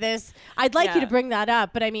traumatized by this. I'd like you to bring that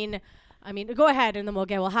up, but I mean, go ahead, and then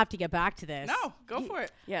we'll have to get back to this. No, go for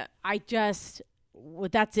it. Yeah. That's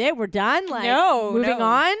it. We're done. Like, No, moving no.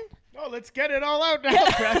 on. Oh, let's get it all out now,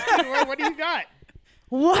 Preston. What do you got?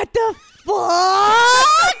 What the fuck?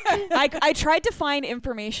 I tried to find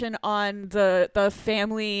information on the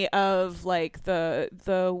family of like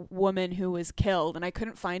the woman who was killed, and I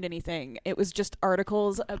couldn't find anything. It was just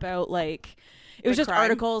articles about like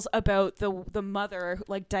articles about the mother,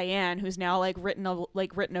 like Diane, who's now like written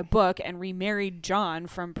a book and remarried John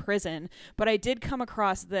from prison. But I did come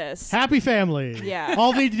across this. Happy family. Yeah.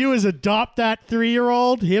 All they need to do is adopt that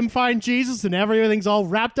 3-year-old, him find Jesus, and everything's all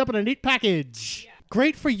wrapped up in a neat package. Yeah.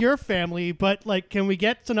 Great for your family, but like, can we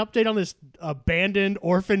get an update on this abandoned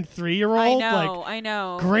orphan 3-year-old. I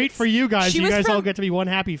know. Great for you guys. She You was guys all from- get to be one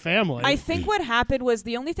happy family. I think what happened was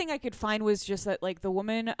the only thing I could find was just that like the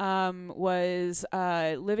woman was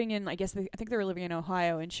living in I think they were living in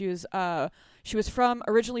Ohio, and she was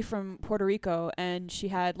originally from Puerto Rico, and she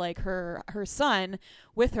had like her son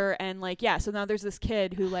with her, and like so now there's this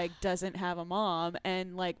kid who like doesn't have a mom,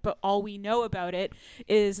 and like but all we know about it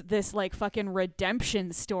is this like fucking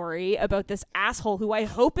redemption story about this asshole who I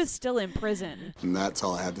hope is still in prison. And that's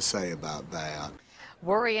all I have to say about that.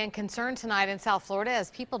 Worry and concern tonight in South Florida as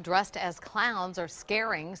people dressed as clowns are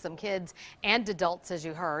scaring some kids and adults, as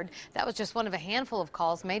you heard. That was just one of a handful of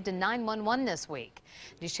calls made to 911 this week.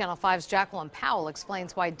 News Channel 5's Jacqueline Powell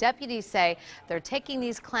explains why deputies say they're taking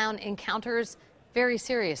these clown encounters very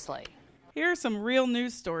seriously. Here are some real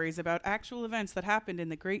news stories about actual events that happened in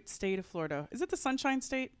the great state of Florida. Is it the Sunshine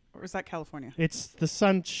State, or is that California? It's the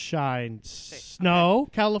Sunshine. No,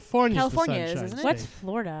 California's California the is, Sunshine isn't it? State. What's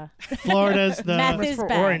Florida? Florida's the Meth is for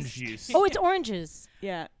best. orange juice. Oh, it's oranges.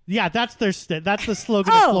 Yeah. Yeah, that's their that's the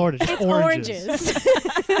slogan of Florida. Just it's oranges.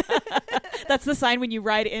 That's the sign when you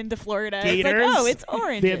ride into Florida. Gators. It's like, oh, it's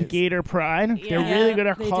orange. They have Gator Pride. They're Yeah, really good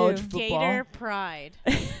at they college do. football. Gator Pride.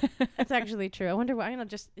 That's actually true. I wonder why. I'm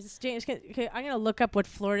gonna look up what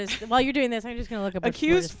Florida's. While you're doing this, I'm just gonna look up. What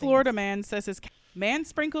Accused Florida's Florida man says his man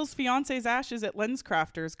sprinkles fiance's ashes at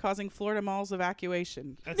LensCrafters, causing Florida Mall's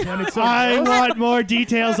evacuation. That's when it's so I gross. want more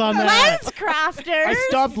details on that. Lens crafters. I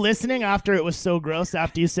stopped listening after it was so gross.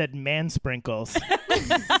 After you said man sprinkles,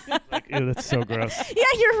 like, ew, that's so gross. Yeah,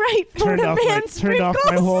 you're right. Turned Florida off man turned off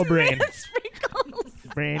my whole brain. Man sprinkles.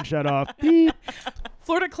 Brain shut off. Beep.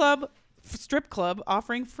 Florida strip club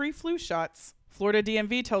offering free flu shots. Florida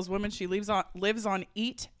DMV tells women she lives on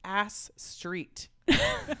Eat Ass Street.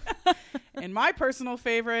 And my personal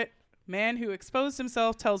favorite, man who exposed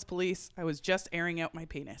himself tells police, I was just airing out my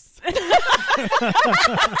penis.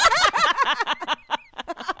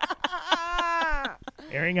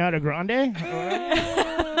 Airing out a grande.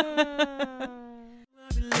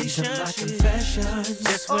 These are my confessions.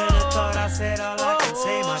 Just when I thought I said all I can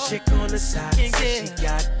say, my chick on the side said she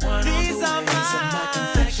got one. These are my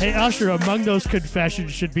confessions. Hey, Usher, among those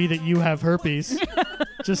confessions should be that you have herpes.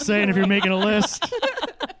 Just saying if you're making a list.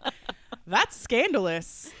 That's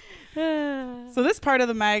scandalous. So this part of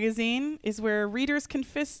the magazine is where readers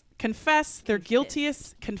confess their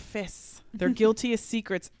guiltiest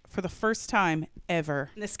secrets for the first time ever.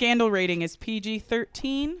 And the scandal rating is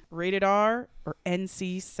PG-13, rated R, or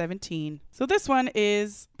NC-17. So this one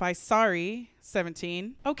is by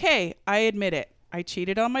Sorry17. Okay, I admit it. I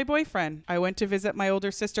cheated on my boyfriend. I went to visit my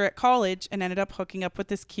older sister at college and ended up hooking up with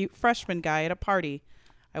this cute freshman guy at a party.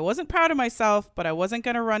 I wasn't proud of myself, but I wasn't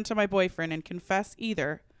going to run to my boyfriend and confess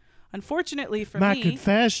either. Unfortunately for My me,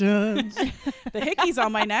 confessions. the hickeys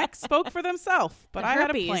on my neck spoke for themselves, but I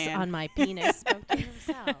had a plan. on my penis spoke to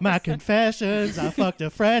themselves. My confessions. I fucked a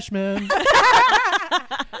freshman.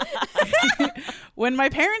 When my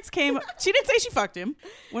parents came, she didn't say she fucked him.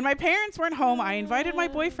 When my parents weren't home, I invited my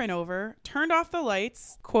boyfriend over, turned off the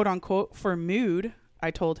lights, quote unquote, for mood,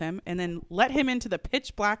 I told him, and then let him into the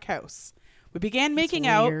pitch black house. We began making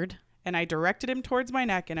out, and I directed him towards my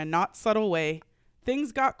neck in a not subtle way.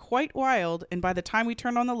 Things got quite wild, and by the time we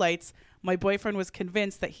turned on the lights, my boyfriend was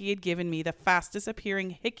convinced that he had given me the fastest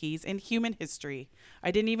appearing hickeys in human history.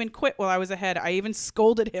 I didn't even quit while I was ahead. I even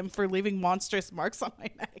scolded him for leaving monstrous marks on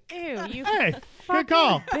my neck. Ew, you Hey, good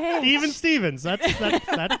call. bitch. Even Stevens.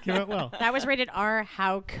 That came out well. That was rated R.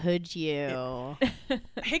 How could you?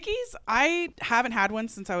 Hickeys, I haven't had one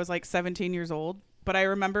since I was like 17 years old. But I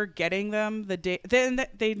remember getting them the day.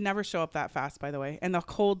 They never show up that fast, by the way. And the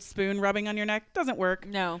cold spoon rubbing on your neck doesn't work.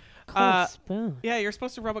 No. Cold spoon. Yeah, you're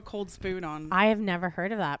supposed to rub a cold spoon on. I have never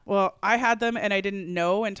heard of that. Well, I had them and I didn't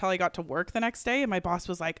know until I got to work the next day. And my boss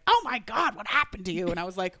was like, oh my God, what happened to you? And I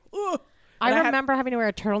was like, ooh. I remember having to wear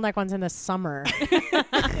a turtleneck once in the summer.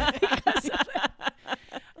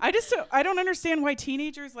 I don't understand why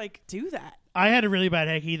teenagers like do that. I had a really bad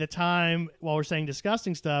hickey the time, while we're saying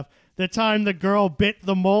disgusting stuff, the time the girl bit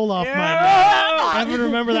the mole off my neck. Everyone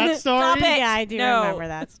remember that story? Stop it. Yeah, I do remember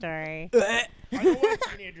that story. I know why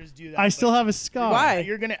teenagers do that. I still have a scar. Why?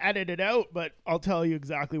 You're gonna edit it out, but I'll tell you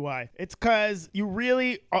exactly why. It's because you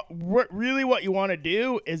really what you want to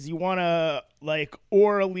do is you want to like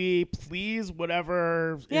orally please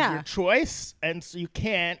whatever is your choice, and so you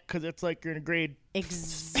can't because it's like you're in a grade.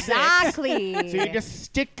 Exactly. So you just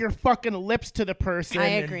stick your fucking lips to the person. I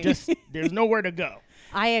agree. And just there's nowhere to go.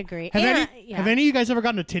 I agree. Have any of you guys ever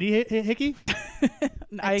gotten a titty hickey?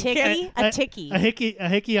 I A ticky? can't- A ticky. A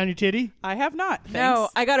hickey on your titty? I have not. No,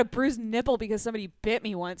 Thanks. I got a bruised nipple because somebody bit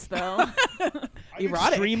me once, though.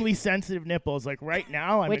 erotic. Extremely sensitive nipples. Like right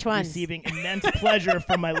now, I'm Which ones? receiving immense pleasure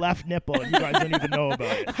from my left nipple, and you guys don't even know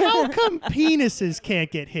about it. How come penises can't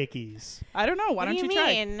get hickeys? I don't know. Why What don't do you try?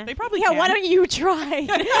 mean? They probably yeah. can. Why don't you try?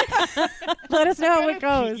 Let us know how it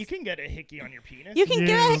goes. You can get a hickey on your penis. You can You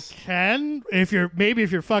get. can if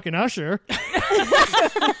you're fucking Usher.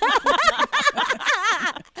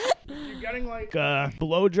 You're getting like a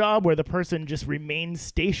blowjob where the person just remains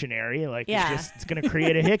stationary. Like Yeah. it's going to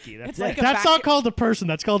create a hickey. That's it. like a That's not called a person.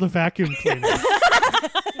 That's called a vacuum cleaner.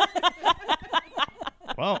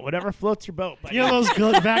 Well, whatever floats your boat. Buddy. You know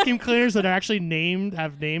those vacuum cleaners that are actually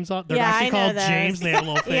have names on? They're Yeah, actually I know called those. James, and they have a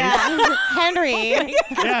little face. Yeah, Henry.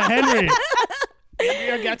 Yeah, Henry.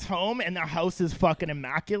 Andrea gets home and the house is fucking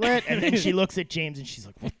immaculate, and then she looks at James and she's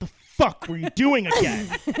like, "What the fuck were you doing again?"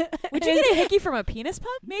 Would you get a hickey from a penis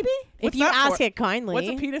pump? Maybe. If What's you that ask for? it kindly. What's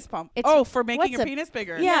a penis pump? It's- For making what's your a- penis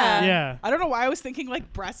bigger. Yeah. Yeah. I don't know why I was thinking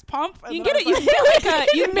like breast pump. and You then can I get was it. You like, can get like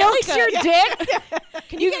a. You milks milk your dick?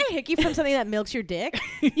 Can you get a hickey from something that milks your dick?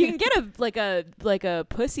 You can get a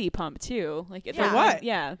pussy pump too. Like For what?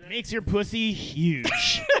 Yeah. It makes your pussy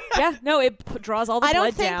huge. Yeah. No, it draws all the I blood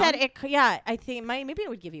don't think down. that it. Yeah, I think maybe it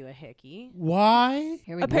would give you a hickey. Why?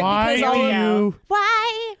 Here we go. Why because all do of- you?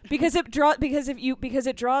 Why? because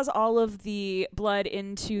it draws all of the blood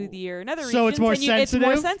into your nether So it's regions, more and it's more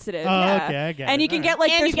sensitive? sensitive. Oh, yeah. okay, I get and it. you can All get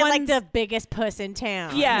like And there's you get like ones- the biggest puss in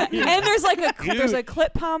town. Yeah, and there's like a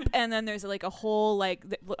clip pump, and then there's like a whole like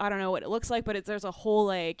I don't know what it looks like, but there's a whole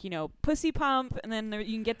like pussy pump, and then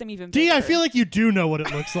you can get them even bigger. D, I feel like you do know what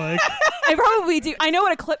it looks like. I probably do. I know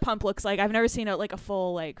what a clip pump looks like. I've never seen a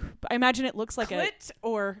full like. I imagine it looks like clit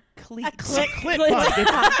or cleat. A clit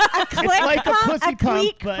pump. It's like a pussy pump,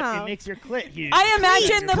 cleat but pump. it makes your clit huge. I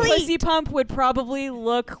imagine the Cleat. pussy pump would probably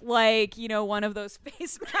look like one of those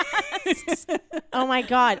face masks. Oh my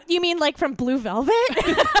god. You mean like from Blue Velvet?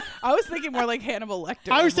 I was thinking more like Hannibal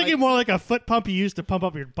Lecter. I was thinking more like a foot pump you use to pump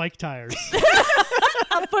up your bike tires.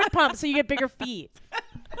 A foot pump so you get bigger feet.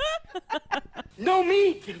 No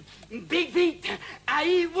meat, big feet. I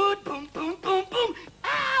eat wood, boom, boom, boom, boom.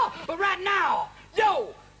 Ow! But right now,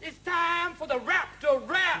 yo, it's time for the raptor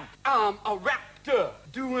rap. I'm a raptor,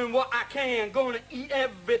 doing what I can. Gonna eat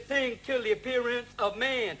everything till the appearance of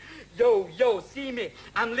man. Yo, see me.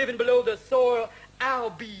 I'm living below the soil. I'll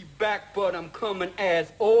be back, but I'm coming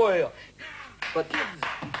as oil. But this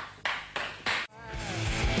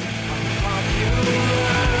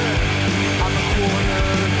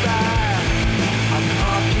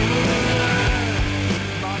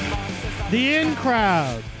The in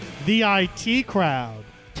crowd, the IT crowd,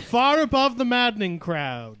 far above the maddening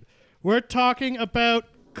crowd. We're talking about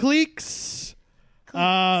cliques.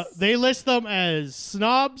 They list them as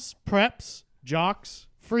snobs, preps, jocks,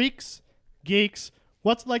 freaks, geeks.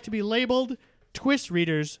 What's it like to be labeled? Twist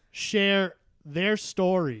readers share their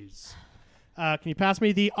stories. Can you pass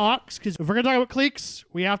me the aux? Because if we're going to talk about cliques,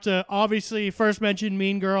 we have to obviously first mention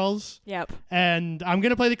Mean Girls. Yep. And I'm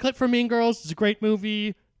going to play the clip from Mean Girls. It's a great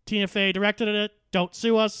movie. Tina Fey directed it. Don't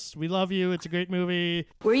sue us. We love you. It's a great movie.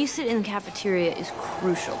 Where you sit in the cafeteria is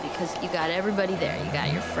crucial because you got everybody there. You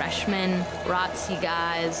got your freshmen, ROTC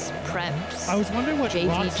guys, preps, I was wondering what JV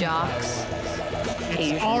ROTC jocks. It's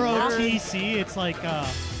Asian ROTC. It's like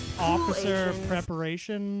officer Asians.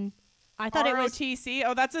 preparation. I thought it was ROTC.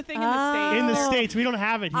 Oh, that's a thing in the States. In the States, we don't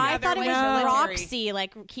have it here. I thought it was they're like military. Roxy,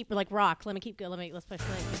 like rock. Let's push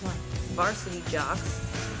play. Come on. Varsity jocks,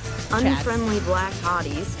 unfriendly black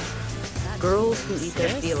hotties, girls who eat their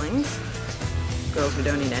feelings, girls who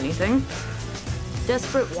don't eat anything,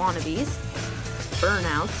 desperate wannabes,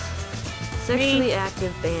 burnouts, sexually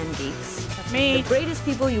active band geeks, the greatest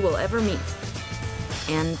people you will ever meet,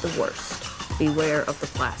 and the worst. Beware of the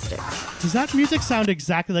plastics. Does that music sound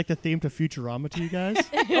exactly like the theme to Futurama to you guys?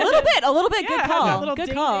 A little bit. Yeah, Good it has that call. little Good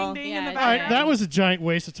ding, call. ding, ding in the Yeah, All right, background. that was a giant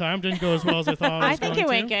waste of time. Didn't go as well as I thought. I think it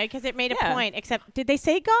went good because it made a Yeah. point. Except, did they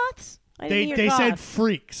say goths? I didn't hear They said goths.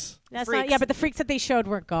 freaks. That's freaks. not. Yeah, but the freaks that they showed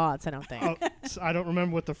were goths. I don't think. Oh, so I don't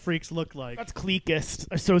remember what the freaks looked like. That's cliquist,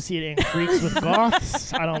 associating freaks with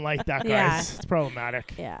goths. I don't like that, guys. Yeah. It's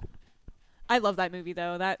problematic. Yeah. I love that movie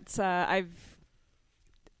though. That's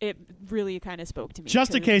it really kind of spoke to me.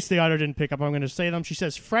 Just in 'cause- case the auditor didn't pick up, I'm going to say them. She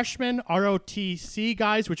says freshman ROTC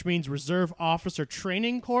guys, which means Reserve Officer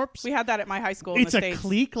Training Corps. We had that at my high school in It's the a States.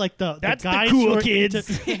 clique, like the That's the guys cool who are kids.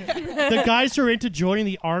 the guys who are into joining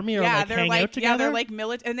the army or like they're hang like out together. they're like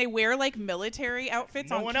and they wear like military outfits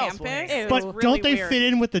No on one else campus. wears. It's but really don't they weird. fit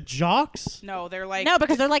in with the jocks? No, they're like No,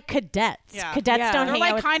 because they're like cadets. Yeah. Cadets Yeah. don't they're hang out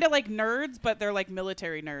like with kind of like nerds, but they're like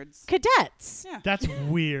military nerds. cadets. Yeah. That's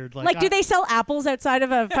weird. Like, do they sell apples outside of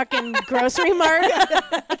a fucking grocery mart.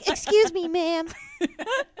 Like, excuse me, ma'am.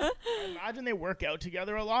 Imagine they work out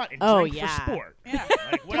together a lot and Oh, drink yeah. for sport. Yeah.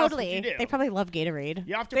 Like, what else would Totally. you do? They probably love Gatorade.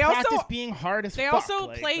 You have to They practice also- being hard as They fuck. also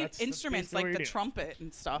Like, play that's instruments basically like what the you do. trumpet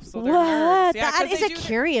and stuff. So What? they're nerds. Yeah, That 'cause is they a do the-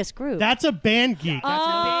 curious group. That's a band geek. That's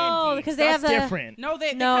Oh, because they have That's the different. No, they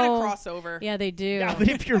kind No. of cross over. Yeah, they do. Yeah, but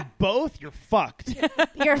if you're both, you're fucked.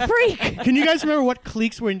 You're a freak. Can you guys remember what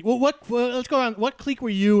cliques were in? Well, let's go on. What clique were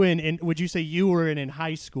you in? And would you say you were in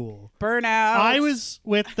high school? Burnout. I was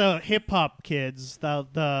with the hip hop kids,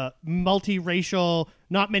 the multiracial,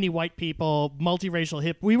 not many white people, multiracial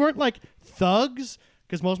hip. We weren't like thugs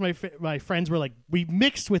because most of my friends were like, we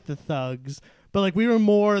mixed with the thugs, but like we were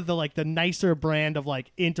more the nicer brand of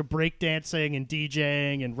like into breakdancing and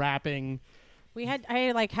DJing and rapping.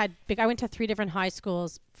 I went to 3 different high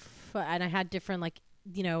schools, and I had different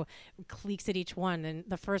cliques at each one. And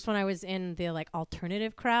the first one I was in the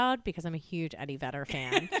alternative crowd because I'm a huge Eddie Vedder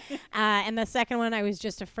fan. And the second one I was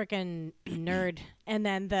just a freaking nerd. And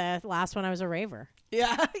then the last one I was a raver.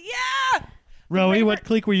 Yeah. Yeah. Rowie, what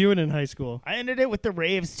clique were you in high school? I ended it with the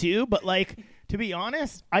raves too, but to be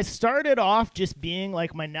honest, I started off just being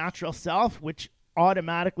like my natural self, which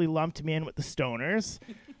automatically lumped me in with the stoners.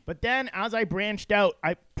 But then as I branched out,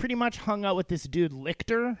 I pretty much hung out with this dude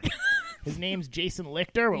Lichter. His name's Jason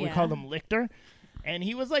Lichter, but we called him Lichter. And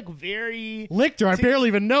he was very Lichter, I barely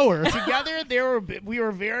even know her. Together we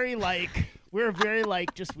were very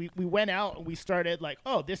we went out and we started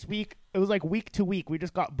this week it was week to week we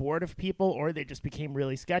just got bored of people or they just became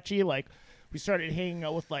really sketchy. We started hanging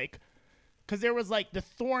out with because there was the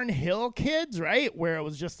Thornhill kids, right, where it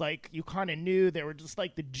was just you kind of knew they were just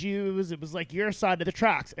the Jews. It was your side of the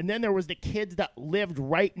tracks. And then there was the kids that lived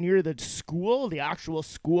right near the school, the actual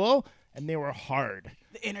school, and they were hard.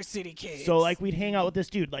 The inner city kids. So we'd hang out with this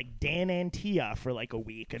dude Dan Antia for a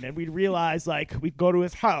week, and then we'd realize we'd go to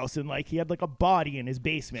his house and he had a body in his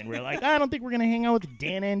basement. We're I don't think we're gonna hang out with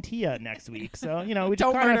Dan Antia next week. So we Don't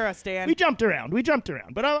just murder us, Dan. We jumped around,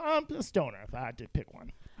 but I'm a stoner if I had to pick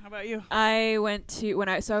one. How about you? I went to when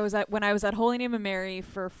I was at Holy Name of Mary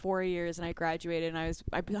for 4 years and I graduated and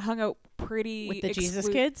I hung out pretty With the Jesus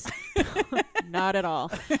kids? Not at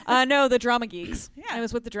all. No, the Drama Geeks. Yeah. I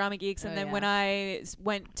was with the Drama Geeks, and then when I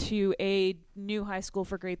went to a new high school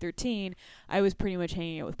for grade 13, I was pretty much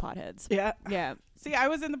hanging out with potheads. Yeah. Yeah. See, I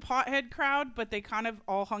was in the pothead crowd, but they kind of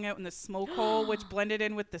all hung out in the smoke hole, which blended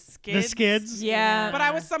in with the skids. The skids? Yeah. But I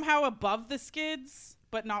was somehow above the skids,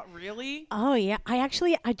 but not really. Oh yeah, I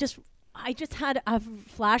just had a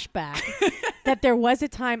flashback that there was a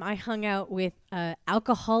time I hung out with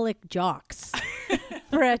alcoholic jocks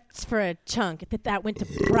for a chunk that went to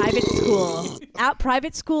private school.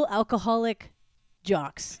 Private school alcoholic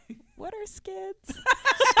jocks. What are skids?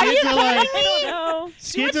 Skids are I don't know.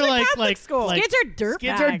 Skids are like Skids are dirt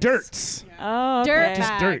Skids bags. are dirts. Oh, Dirt okay.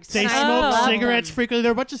 Just dirt. They I smoke love cigarettes them. frequently. There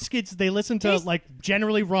are a bunch of skids. They listen to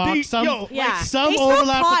generally rock. Some Yeah. some They smoke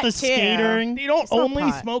overlap pot, with the too. skatering. They don't smoke only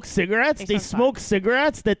pot. smoke cigarettes. They smoke smoke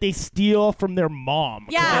cigarettes that they steal from their mom.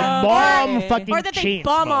 'Cause Yeah. their mom Okay. fucking Or that they chain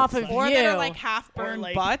bum off smokes. of Or you. that are half-burned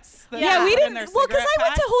butts. that Yeah, they we put in didn't. their Well, because cigarette I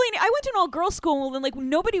went to pack. I went to an all-girls school, and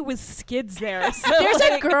nobody was skids there. So, There's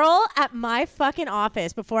a girl at my fucking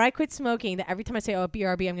office before I quit smoking that every time I say, "Oh,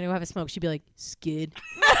 BRB, I'm going to go have a smoke," she'd be like, "Skid."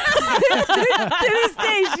 To this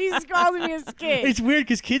day, she calls me a skid. It's weird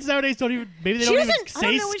because kids nowadays don't even She don't even doesn't- I say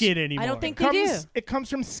don't know what skid she- anymore. I don't think they do. It comes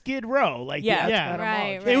from Skid Row. Yeah. Yeah.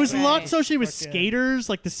 Right, It was a lot right. associated with skaters,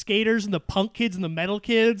 like the skaters and the punk kids and the metal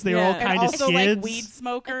kids. They were all Yeah. And kind of also skids. weed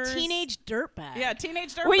smokers. Teenage dirtbag. Yeah,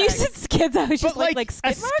 teenage dirtbags. when you said skids, I was just But like a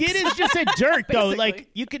skid marks? skid is just a dirt though. Basically.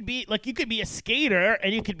 You could be a skater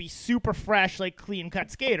and you could be super fresh, clean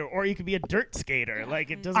cut skater, or you could be a dirt skater.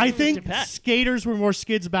 It doesn't. I just think depend. skaters were more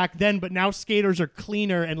skids back then, but now skaters are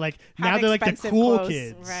cleaner and now they're the expensive cool clothes.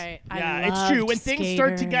 kids. Right. Yeah, it's true. When things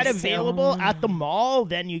start to get available at the mall,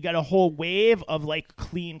 then you get a whole wave of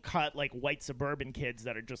clean cut white suburban kids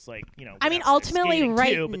that are just I mean, whatever, they're ultimately, skating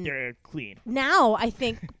right too, but they're clean. Now, I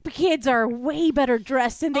think kids are way better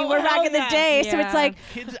dressed than they were back in the day. So it's like,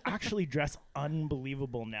 Kids actually dress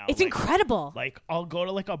unbelievable now. it's incredible. I'll go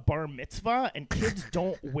to a bar mitzvah and kids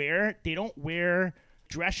don't wear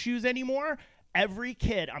dress shoes anymore. Every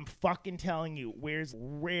kid, I'm fucking telling you, wears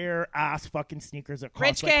rare ass fucking sneakers that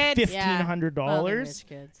cost Rich kids. $1,500. Well, they're rich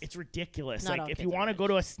kids. It's ridiculous. Not all If if you you want to go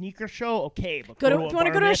to a sneaker show, okay, but If you want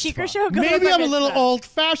to go to a bar Sheikah mitzvah. show? Go to Maybe bar I'm a little mitzvah.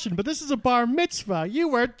 old-fashioned, but this is a bar mitzvah. You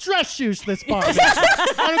wear dress shoes to this bar mitzvah.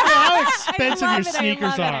 I don't care how expensive your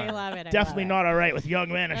sneakers are. I love it. Definitely not all right with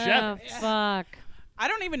young man and Oh, Chevy. fuck. I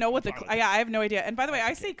don't even know what the. I have no idea. And by the way,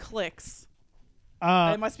 I say clicks.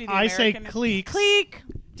 It must be the I say American- cliques. Clique.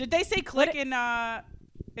 Did they say click in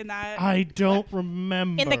in that? I don't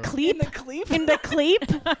remember. In the cleep? In the cleep? In the cleep?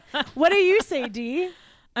 What do you say, Dee?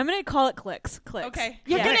 I'm going to call it clicks. Clicks. Okay.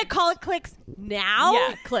 You're Yeah. going to call it clicks now?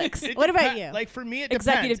 Yeah, clicks. What about you? Like for me, it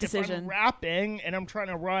Executive depends. If decision. I'm rapping and I'm trying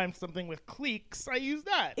to rhyme something with clicks, I use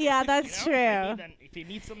that. Yeah, that's You know? true. If you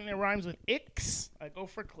need something that rhymes with icks, I go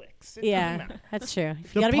for clicks. It doesn't Yeah, matter. that's true. You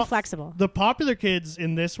The got to be po- flexible. The popular kids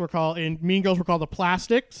in this were called, in Mean Girls were called the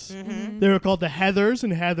Plastics. Mm-hmm. They were called the Heathers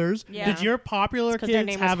and Heathers. Yeah. Did your popular 'cause their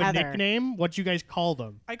kids name was have a Heather. nickname? What'd you guys call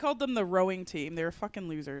them? I called them the rowing team. They were fucking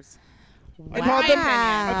losers.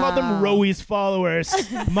 I called them Roey's followers.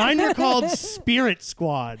 Mine were called Spirit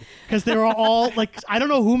Squad because they were all like, I don't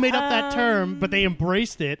know who made up that term, but they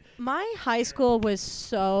embraced it. My high school was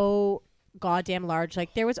so goddamn large.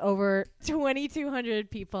 Like there was over 2,200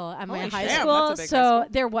 people at my Holy high damn, school. that's a big So high school.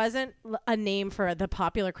 there wasn't a name for the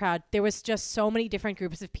popular crowd. There was just so many different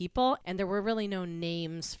groups of people, and there were really no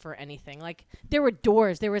names for anything. Like there were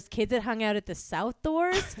doors. There was kids that hung out at the South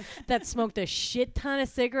doors that smoked a shit ton of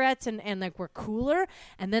cigarettes and like were cooler.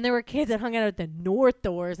 And then there were kids that hung out at the North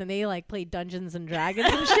doors and they like played Dungeons and Dragons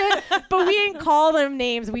and shit. But we didn't call them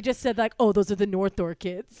names. We just said like, oh, those are the North door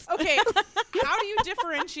kids. Okay, how do you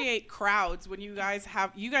differentiate crowds when you guys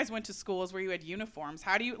went to schools where you had uniforms?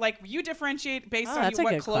 How do you you differentiate based on that's a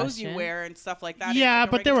what good clothes you question. wear and stuff like that? Yeah, in,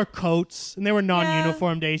 but there were coats and there were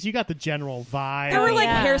non-uniform days. You got the general vibe. There were like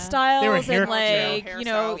yeah. hairstyles There were hair- and like, yeah, you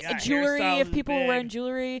know, hairstyles. Yeah, jewelry hairstyles if people is were wearing big.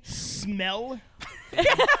 jewelry. Smell.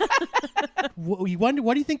 What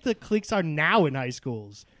do you think the cliques are now in high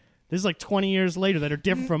schools? This is like 20 years later that are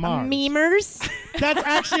different from ours. Memers. That's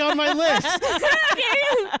actually on my list.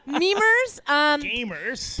 Memers.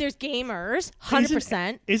 Gamers. There's gamers.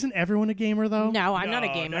 100%. Isn't everyone a gamer though? No, I'm not a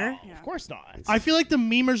gamer. No, of course not. I feel like the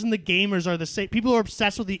memers and the gamers are the same. People are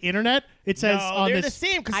obsessed with the internet. It says no, on they're this. the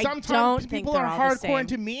same because I sometimes don't think people they're are all the hardcore same.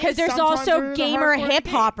 into me. Because there's sometimes also they're the gamer hardcore hip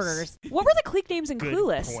games. hoppers. What were the clique names in Good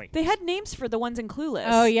Clueless? point. They had names for the ones in Clueless.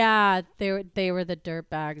 Oh yeah, they were the dirt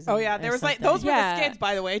bags. Oh yeah, there was like those were the skids,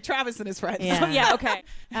 by the way. Travis and his friends. Yeah. Yeah, okay.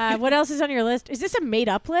 What else is on your list? Is this a made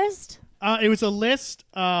up list? It was a list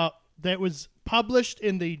that was published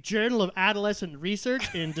in the Journal of Adolescent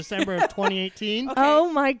Research in December of 2018.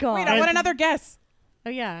 Oh my god. Wait, I want another guess. Oh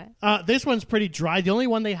yeah. This one's pretty dry. The only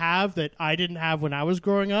one they have that I didn't have when I was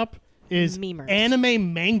growing up is Memers.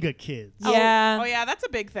 anime manga kids. Yeah. Oh yeah, that's a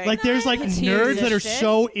big thing. Like there's like It's nerds that are existed.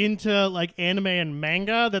 so into like anime and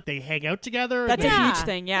manga that they hang out together. That's and a they- huge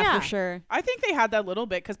thing, yeah, Yeah. for sure. I think they had that little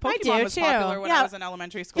bit because I Pokemon do, was too. popular when I Yeah. was in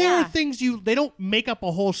elementary school. There Yeah. are things they don't make up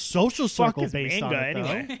a whole social Fuck circle is based on manga it, though.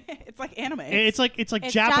 anyway? It's like anime. It's like It's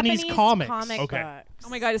Japanese comics. comic Okay. books. Oh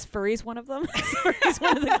my god, is furries one of them? Is furries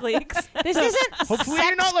one of the cliques? This isn't. Hopefully sex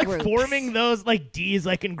you're not like groups. forming those like D's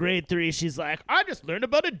like in grade 3. She's like, I just learned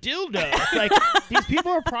about a dildo. It's like these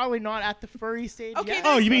people are probably not at the furry stage Okay, yet.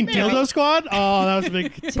 Oh, you mean Maybe. Dildo Squad? Oh, that was a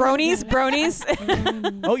big. Bronies?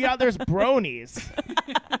 Oh yeah, there's bronies.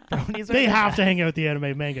 Bronies are They the have to hang out with the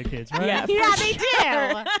anime manga kids, right? Yeah. Yeah, they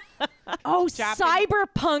do. Oh,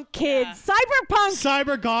 cyberpunk kids. Cyberpunk.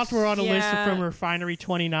 Cyber Goth were on a list Yeah. from Refinery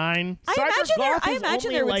 29. I imagine Cybergoth I is imagine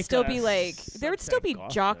only there would like still a be like there would still be subset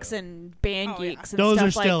goth, jocks though. and band Oh, yeah. geeks and Those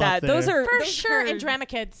are stuff still like up that. Those there. are For those sure, are- and drama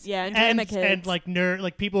kids. Yeah, and And, drama kids. and like nerd,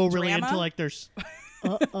 like people really Drama? into like their.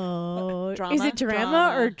 Oh, Drama? is it drama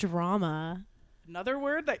Drama. or drama? Another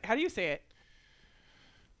word? Like, how do you say it?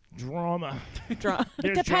 drama. It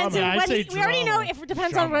There's depends drama. on what I'd say we already know drama. if it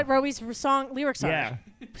depends on what Roey's song lyrics are. Yeah.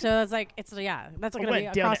 So it's like it's that's I going to be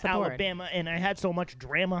went down across to the board. Alabama and I had so much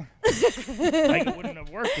drama. Like it wouldn't have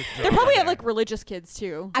worked. With They drama probably have there. like religious kids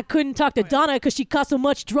too. I couldn't talk to Donna because she caused so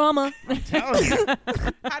much drama. Telling you.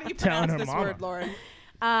 How do you Telling pronounce her this mama. word, Lauren?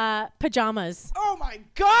 Pajamas. Oh my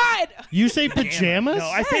God! You say pajamas? No,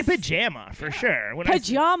 I say pajama for sure. When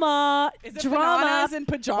Pajama Is it drama. bananas and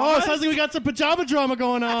pajamas? Oh, it sounds like we got some pajama drama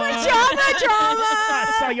going on. Pajama drama.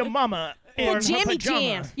 I saw your mama. in her Pajama pajama.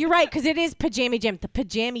 jams. You're right, because it is pajama jam. The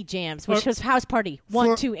pajama jams, which For- was house party 1,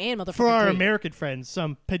 for- 2, and motherfucking For our 3. American friends,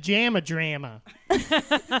 some pajama drama.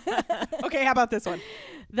 Okay, how about this one?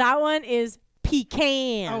 That one is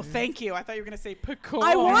pecan. Oh, thank you. I thought you were gonna say pecan.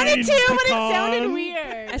 I wanted to, but it pecan. sounded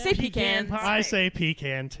weird. I say pecan. I say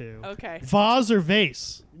pecan too. Okay. Vase or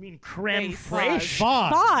vase? You mean creme Vase. fraiche?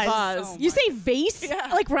 Vase. Vase. Vase. Oh You my- say vase? Yeah.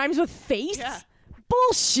 Like rhymes with face? Yeah.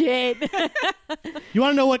 Bullshit. You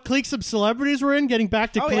want to know what cliques of celebrities we're in? Getting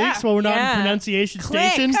back to Oh, cliques yeah. while we're not Yeah. in pronunciation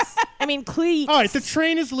Clicks. station. I mean, cleats. All right, the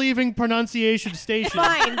train is leaving pronunciation station.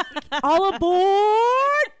 Fine. All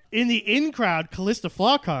aboard. In the in crowd, Callista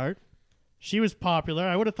Flockhart. She was popular.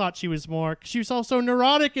 I would have thought she was more. She was also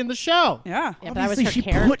neurotic in the show. Yeah. Yeah, but that was Obviously, her she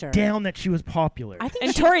character. put down that she was popular. I think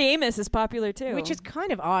And she- Tori Amos is popular too. which is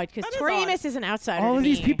kind of odd because That is Tori odd. Amos is an outsider. All to of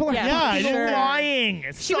these me. people are Yeah, fucking sure. lying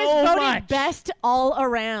She so was voted much. best all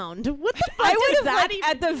around. What the fuck I would is have that like, even?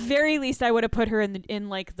 at the very least I would have put her in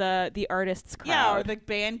like the artists crowd. Yeah, or the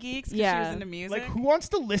band geeks because she Yeah. was into music. Like, who wants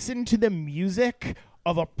to listen to the music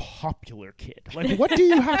of a popular kid? Like, what do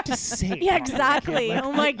you have to say? Yeah, popular exactly. kid? Like,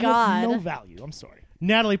 Oh my you have God. no value. I'm sorry.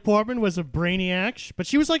 Natalie Portman was a brainiac, but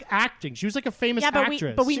she was like acting. She was like a famous yeah, but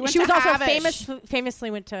actress. she was also Havish. famously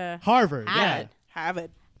went to Harvard, Harvard. Harvard.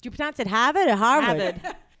 Do you pronounce it Harvard or Harvard? Harvard.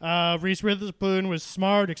 yeah. Reese Witherspoon was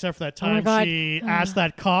smart, except for that Oh my time God. she asked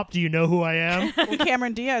that cop, "Do you know who I am?" Well,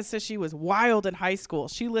 Cameron Diaz says she was wild in high school.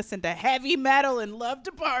 She listened to heavy metal and loved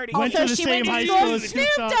to party. Went Also, to the she same went to high school school with as Snoop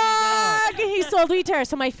Snoop Dogg. He sold weed to her.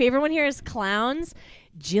 So my favorite one here is clowns.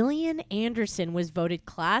 Gillian Anderson was voted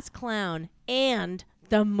class clown and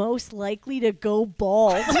the most likely to go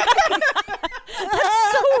bald.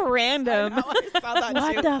 So random. I saw that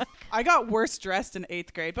What too. the I got worst dressed in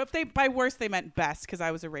 8th grade, but by worst they meant best because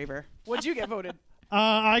I was a raver. What'd you get voted?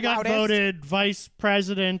 I got Loudest. voted vice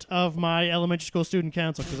president of my elementary school student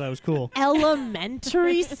council because I was cool.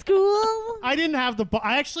 Elementary school? I didn't have the.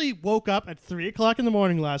 I actually woke up at 3:00 in the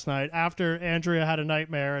morning last night after Andrea had a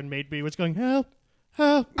nightmare and made me was going help,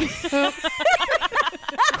 help, help.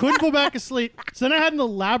 Couldn't go back to sleep. So then I had an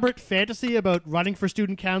elaborate fantasy about running for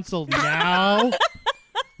student council now.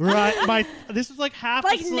 Right, this was like half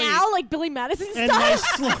Like asleep. now, like Billy Madison And my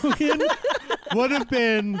style? slogan would have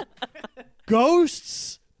been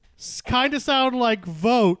ghosts kind of sound like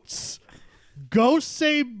votes. Ghosts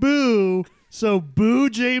say boo, so boo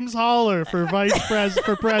James Holler for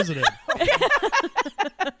for president.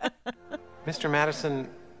 Mr. Madison,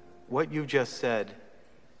 what you just said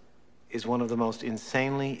is one of the most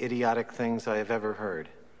insanely idiotic things I have ever heard.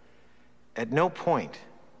 At no point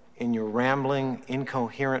in your rambling,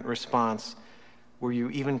 incoherent response were you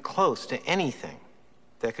even close to anything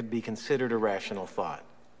that could be considered a rational thought.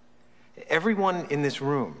 Everyone in this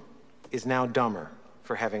room is now dumber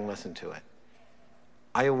for having listened to it.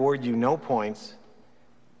 I award you no points,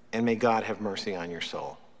 and may God have mercy on your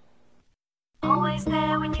soul. Always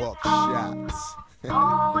there when you call.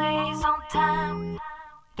 Always on time.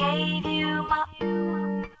 Gave you my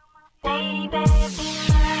baby.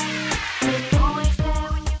 Always there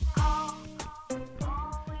when you call.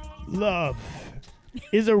 Love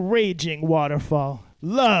is a raging waterfall.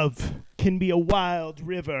 Love can be a wild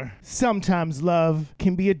river. Sometimes love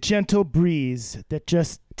can be a gentle breeze that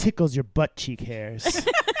just tickles your butt cheek hairs.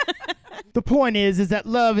 The point is that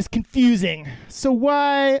love is confusing. So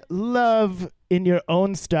why love in your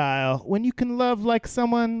own style when you can love like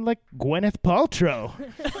someone like Gwyneth Paltrow?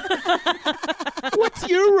 What's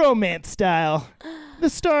your romance style? The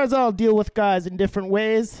stars all deal with guys in different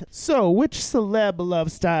ways. So which celeb love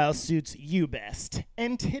style suits you best?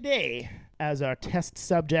 And today, as our test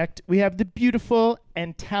subject, we have the beautiful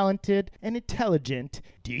and talented and intelligent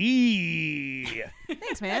Dee.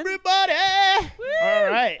 Thanks, man. Everybody! All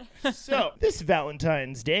right. So, this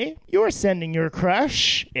Valentine's Day, you're sending your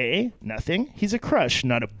crush A, nothing. He's a crush,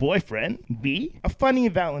 not a boyfriend. B, a funny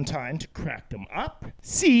Valentine to crack them up.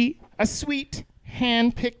 C, a sweet,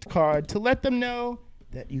 hand-picked card to let them know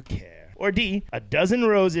that you care. Or D, a dozen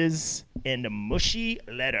roses and a mushy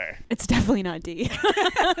letter. It's definitely not D.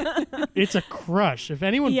 It's a crush. If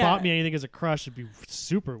anyone Yeah. bought me anything as a crush, it'd be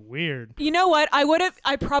super weird. You know what?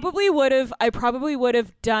 I probably would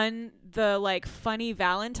have done the like funny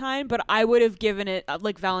Valentine, but I would have given it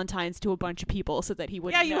like Valentines to a bunch of people so that he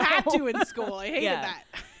wouldn't Yeah, you know. had to in school. I hated Yeah. that.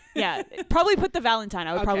 Yeah, probably put the Valentine.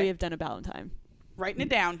 I would probably Okay. have done a Valentine. Writing it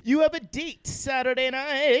down. You have a date Saturday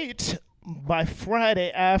night. By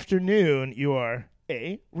Friday afternoon, you are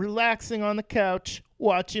A, relaxing on the couch,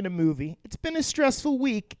 watching a movie. It's been a stressful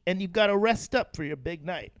week, and you've got to rest up for your big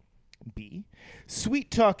night. B,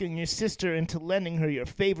 sweet-talking your sister into lending her your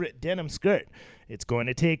favorite denim skirt. It's going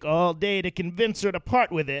to take all day to convince her to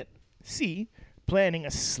part with it. C, planning a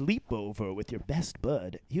sleepover with your best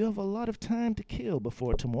bud. You have a lot of time to kill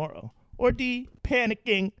before tomorrow. Or D,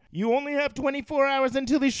 panicking. You only have 24 hours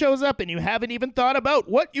until he shows up and you haven't even thought about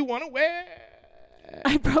what you want to wear.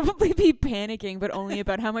 I'd probably be panicking, but only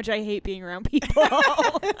about how much I hate being around people.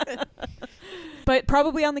 But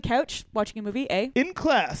probably on the couch watching a movie, A. In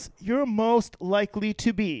class, you're most likely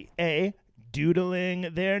to be A, doodling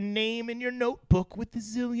their name in your notebook with a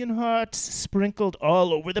zillion hearts sprinkled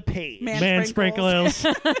all over the page. Man sprinkles.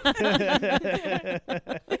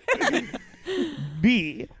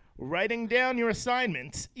 B, writing down your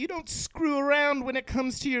assignments. You don't screw around when it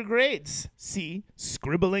comes to your grades. C,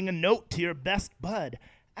 scribbling a note to your best bud,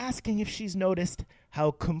 asking if she's noticed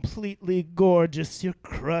how completely gorgeous your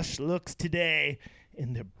crush looks today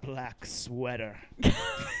in their black sweater.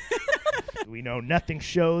 We know nothing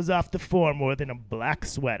shows off the floor more than a black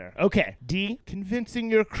sweater. Okay. D,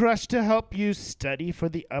 convincing your crush to help you study for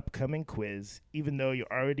the upcoming quiz, even though you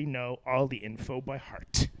already know all the info by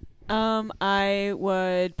heart. I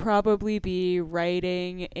would probably be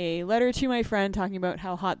writing a letter to my friend talking about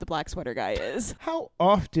how hot the black sweater guy is. How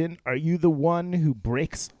often are you the one who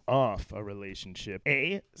breaks off a relationship?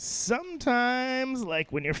 A, sometimes,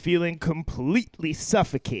 like when you're feeling completely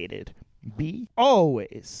suffocated. B,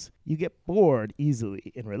 always. You get bored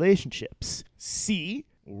easily in relationships. C,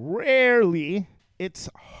 rarely. It's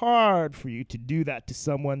hard for you to do that to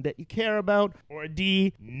someone that you care about. Or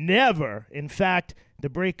D, never. In fact, the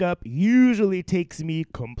breakup usually takes me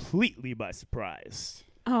completely by surprise.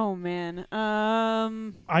 Oh, man.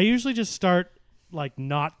 I usually just start like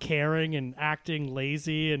not caring and acting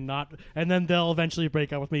lazy and then they'll eventually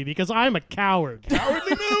break up with me because I'm a coward.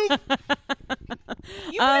 Cowardly move.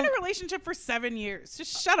 You've been in a relationship for 7 years.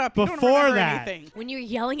 Just shut up. You don't Before remember that. anything. When you're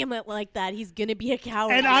yelling him at like that, he's gonna be a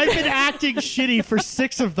coward. And I've been acting shitty for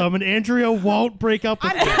 6 of them, and Andrea won't break up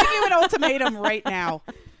with I'm me. giving you an ultimatum right now.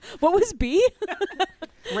 What was B?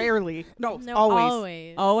 Rarely. No, No,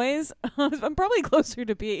 always. Always? I'm probably closer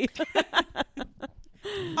to B.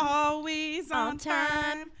 Always on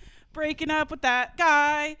time. Breaking up with that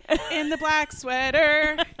guy in the black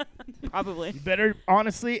sweater. Probably. You better,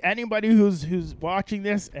 honestly, anybody who's watching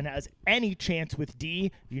this and has any chance with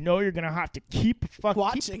D, you know you're going to have to keep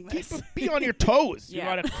Watching this. be on your toes.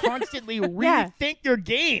 Yeah. You got to constantly Yeah. rethink your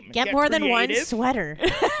game. Get more than one creative. sweater.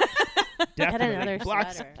 Definitely. another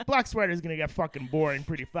black sweater. Black sweater is going to get fucking boring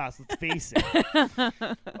pretty fast, let's face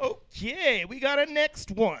it. Okay, we got a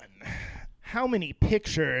next one. How many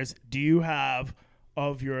pictures do you have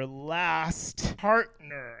of your last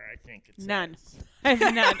partner? I think it's None. I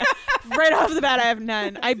have none. Right off the bat, I have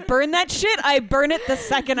none. I burn that shit. I burn it the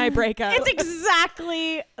second I break up. It's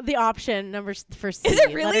exactly the option for C. Is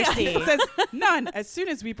it really? Letter C. It says none. As soon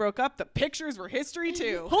as we broke up, the pictures were history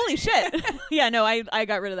too. Holy shit. Yeah, no, I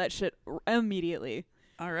got rid of that shit immediately.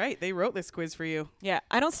 All right, they wrote this quiz for you. Yeah,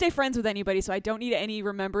 I don't stay friends with anybody, so I don't need any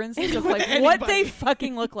remembrances of like what they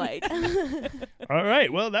fucking look like. All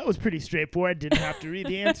right, well, that was pretty straightforward. Didn't have to read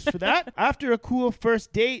the answers for that. After a cool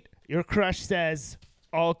first date, your crush says,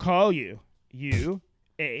 I'll call you. You,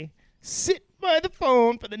 A, sit by the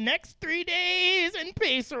phone for the next 3 days and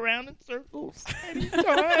pace around in circles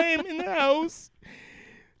anytime in the house.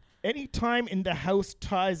 Anytime in the house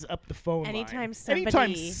ties up the phone Anytime line.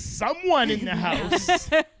 Anytime someone in the house.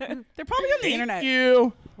 They're probably on the internet. Thank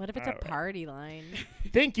you. What if it's a party line?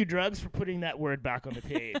 Thank you, Drugs, for putting that word back on the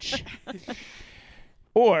page.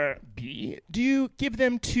 Or B, do you give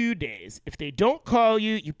them 2 days? If they don't call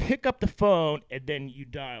you, you pick up the phone and then you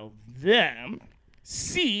dial them.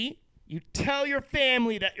 C, you tell your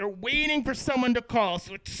family that you're waiting for someone to call,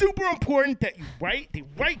 so it's super important that they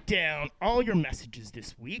write down all your messages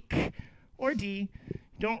this week. Or D,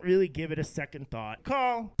 don't really give it a second thought.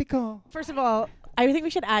 Call. They call. First of all, I think we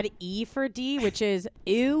should add E for D, which is,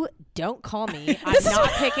 ew, don't call me. I'm not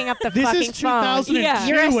picking up the This fucking is 2002 phone.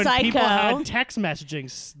 You're a when psycho. people had text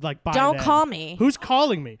messaging by Don't then. call me. Who's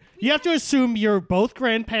calling me? You have to assume you're both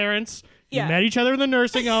grandparents. You Yeah. met each other in the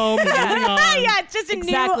nursing home. You're moving on. Yeah, it's just a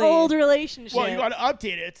Exactly. new old relationship. Well, you got to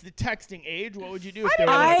update it. It's the texting age. What would you do if I they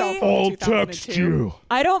were don't like, know myself in I'll text 2002. you?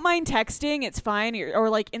 I don't mind texting. It's fine. Or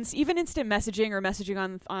like even instant messaging or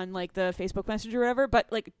messaging on like the Facebook Messenger or whatever. But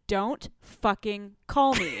like, don't fucking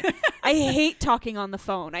call me. I hate talking on the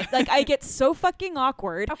phone. I get so fucking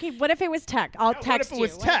awkward. Okay, what if it was text? I'll What if text it you.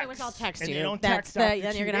 was What if it was text? I'll text And you. they don't That's text the, after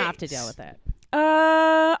then 2 you're gonna have to days. deal with it.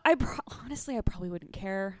 Honestly, I probably wouldn't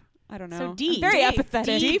care. I don't know. So D. I'm very D.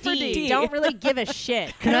 apathetic. D for D. Don't really give a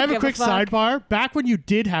shit. Can I have a give quick a fuck. sidebar? Back when you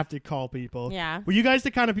did have to call people, Yeah. were you guys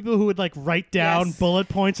the kind of people who would like write down Yes. bullet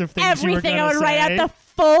points of things you were Everything going I to would say? write out the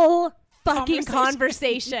full fucking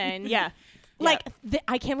conversation. Yeah. Like,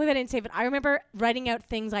 I can't believe I didn't save it. I remember writing out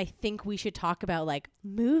things I think we should talk about, like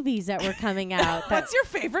movies that were coming out. that, What's your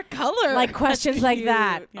favorite color? like questions like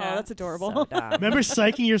that. Oh, that's adorable. So dumb. Remember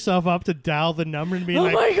psyching yourself up to dial the number and being Oh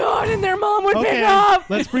like, my god! And their mom would pick okay, up.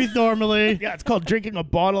 let's breathe normally. Yeah, it's called drinking a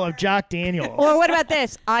bottle of Jack Daniels. Or what about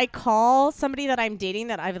this? I call somebody that I'm dating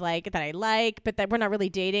that I like, but that we're not really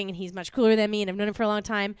dating, and he's much cooler than me, and I've known him for a long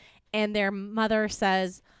time. And their mother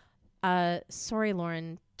says, "Sorry,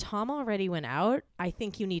 Lauren, Tom already went out. I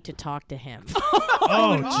think you need to talk to him."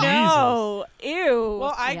 Oh, Jesus. No. Ew.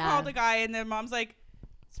 Well, I Yeah. called a guy and their mom's like,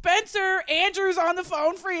 Spencer, Andrew's on the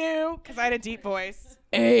phone for you. Because I had a deep voice.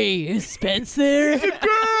 Hey, is Spencer?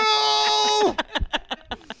 Girl!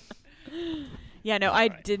 Yeah, no, I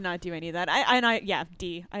did not do any of that.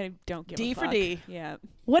 D. I don't give D a for fuck. D. Yeah.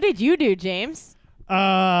 What did you do, James?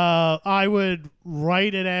 I would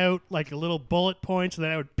write it out like a little bullet points, and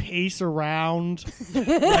then I would pace around.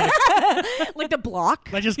 Like the block?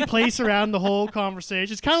 I just pace around the whole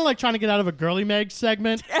conversation. It's kind of like trying to get out of a Girly Meg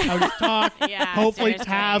segment. I would just talk, Yeah, hopefully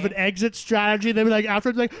seriously. have an exit strategy. Then be like,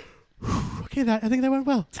 afterwards, like, okay, I think that went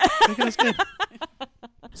well. I think that's good.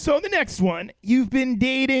 So the next one, you've been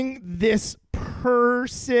dating this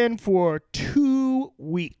person for 2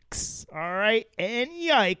 weeks, all right? And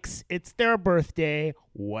yikes, it's their birthday.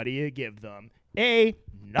 What do you give them? A,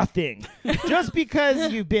 nothing. Just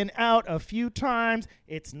because you've been out a few times,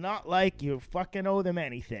 it's not like you fucking owe them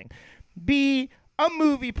anything. B, a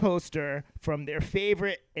movie poster from their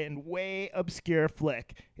favorite and way obscure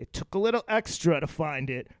flick. It took a little extra to find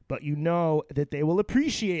it, but you know that they will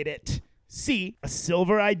appreciate it. C, a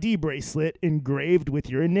silver ID bracelet engraved with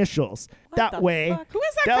your initials. That way, Who has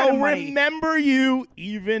that they'll kind of money? remember you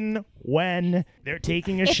even when they're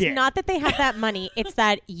taking a It's shit. not that they have that money. It's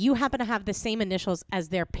that you happen to have the same initials as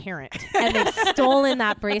their parent. And they've stolen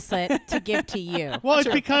that bracelet to give to you. Well, it's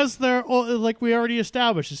because they're, like we already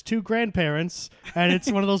established, it's 2 grandparents, and it's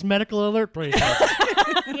one of those medical alert bracelets.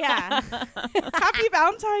 Yeah. Happy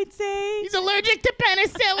Valentine's Day. He's allergic to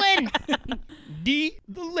penicillin. D,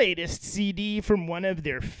 the latest CD from one of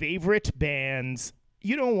their favorite bands.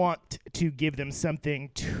 You don't want to give them something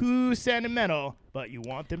too sentimental, but you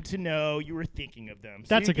want them to know you were thinking of them.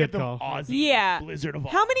 So That's you a give good them call. Ozzy, Yeah. Blizzard of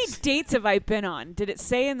Oz. How many dates have I been on? Did it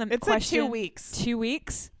say in the It's like question? 2 weeks. 2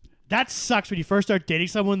 weeks? That sucks when you first start dating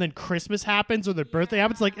someone, then Christmas happens or their birthday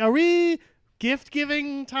happens. Like, are we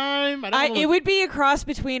gift-giving time? I don't know. It would be a cross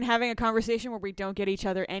between having a conversation where we don't get each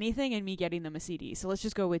other anything and me getting them a CD. So let's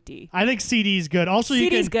just go with D. I think CD's good. Also,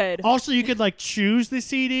 CD's good. Also, you could like choose the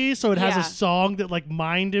CD so it has Yeah. a song that like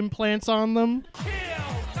mind implants on them.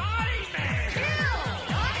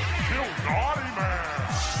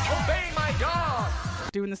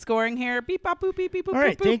 Doing the scoring here. Beep, bop, boop, beep, beep, boop, All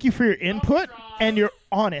right, boop, boop. thank you for your input and your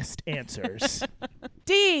honest answers.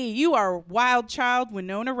 D, you are wild child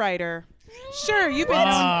Winona Ryder. Sure, you've been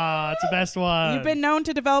It's the best one. You've been known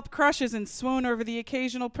to develop crushes and swoon over the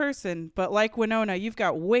occasional person, but like Winona, you've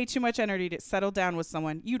got way too much energy to settle down with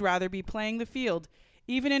someone. You'd rather be playing the field.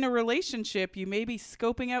 Even in a relationship, you may be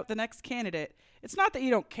scoping out the next candidate. It's not that you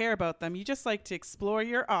don't care about them. You just like to explore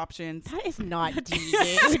your options. That is not D.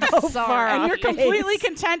 far And off. you're completely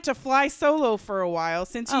content to fly solo for a while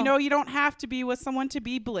since you know you don't have to be with someone to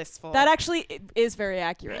be blissful. That actually is very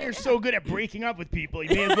accurate. You're so good at breaking up with people,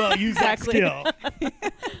 you may as well use Exactly. that skill.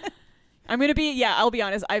 I'm going to be, I'll be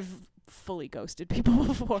honest. I've fully ghosted people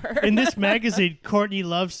before. In this magazine, Courtney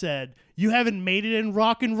Love said, "You haven't made it in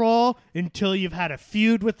rock and roll until you've had a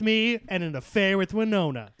feud with me and an affair with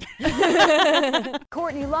Winona."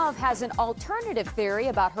 Courtney Love has an alternative theory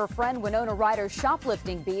about her friend Winona Ryder's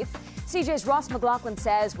shoplifting beef. CJ's Ross McLaughlin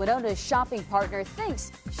says Winona's shopping partner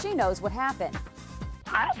thinks she knows what happened.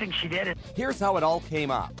 I don't think she did it. Here's how it all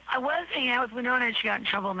came up. I was hanging out with Winona and she got in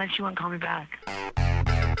trouble and then she wouldn't call me back.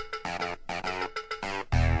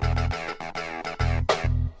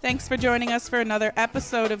 Thanks for joining us for another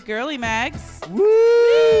episode of Girly Mags.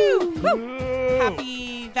 Woo!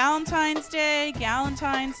 Happy Valentine's Day,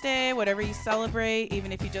 Galentine's Day, whatever you celebrate,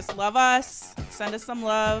 even if you just love us. Send us some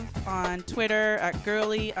love on Twitter at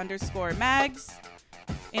girly_mags,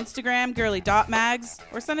 Instagram girly.mags,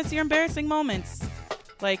 or send us your embarrassing moments.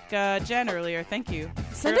 Like Jen earlier. Thank you.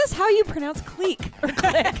 Send us how you pronounce cleek or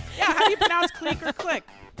click. Yeah, how do you pronounce cleek or click?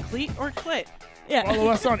 Cleat or clit? Yeah. Follow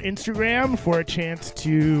us on Instagram for a chance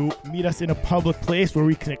to meet us in a public place where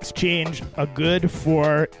we can exchange a good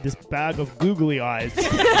for this bag of googly eyes.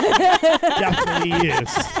 Definitely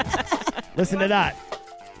is. Listen to that.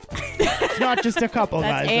 It's not just a couple,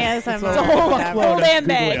 That's guys. ASMR. It's a whole fuckload of damn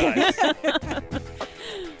googly eyes.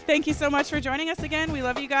 Thank you so much for joining us again. We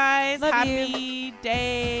love you guys. Love Happy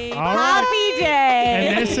day. All right. Happy day.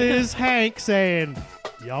 And this is Hank saying,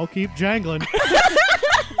 "Y'all keep jangling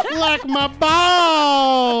like my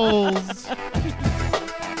balls."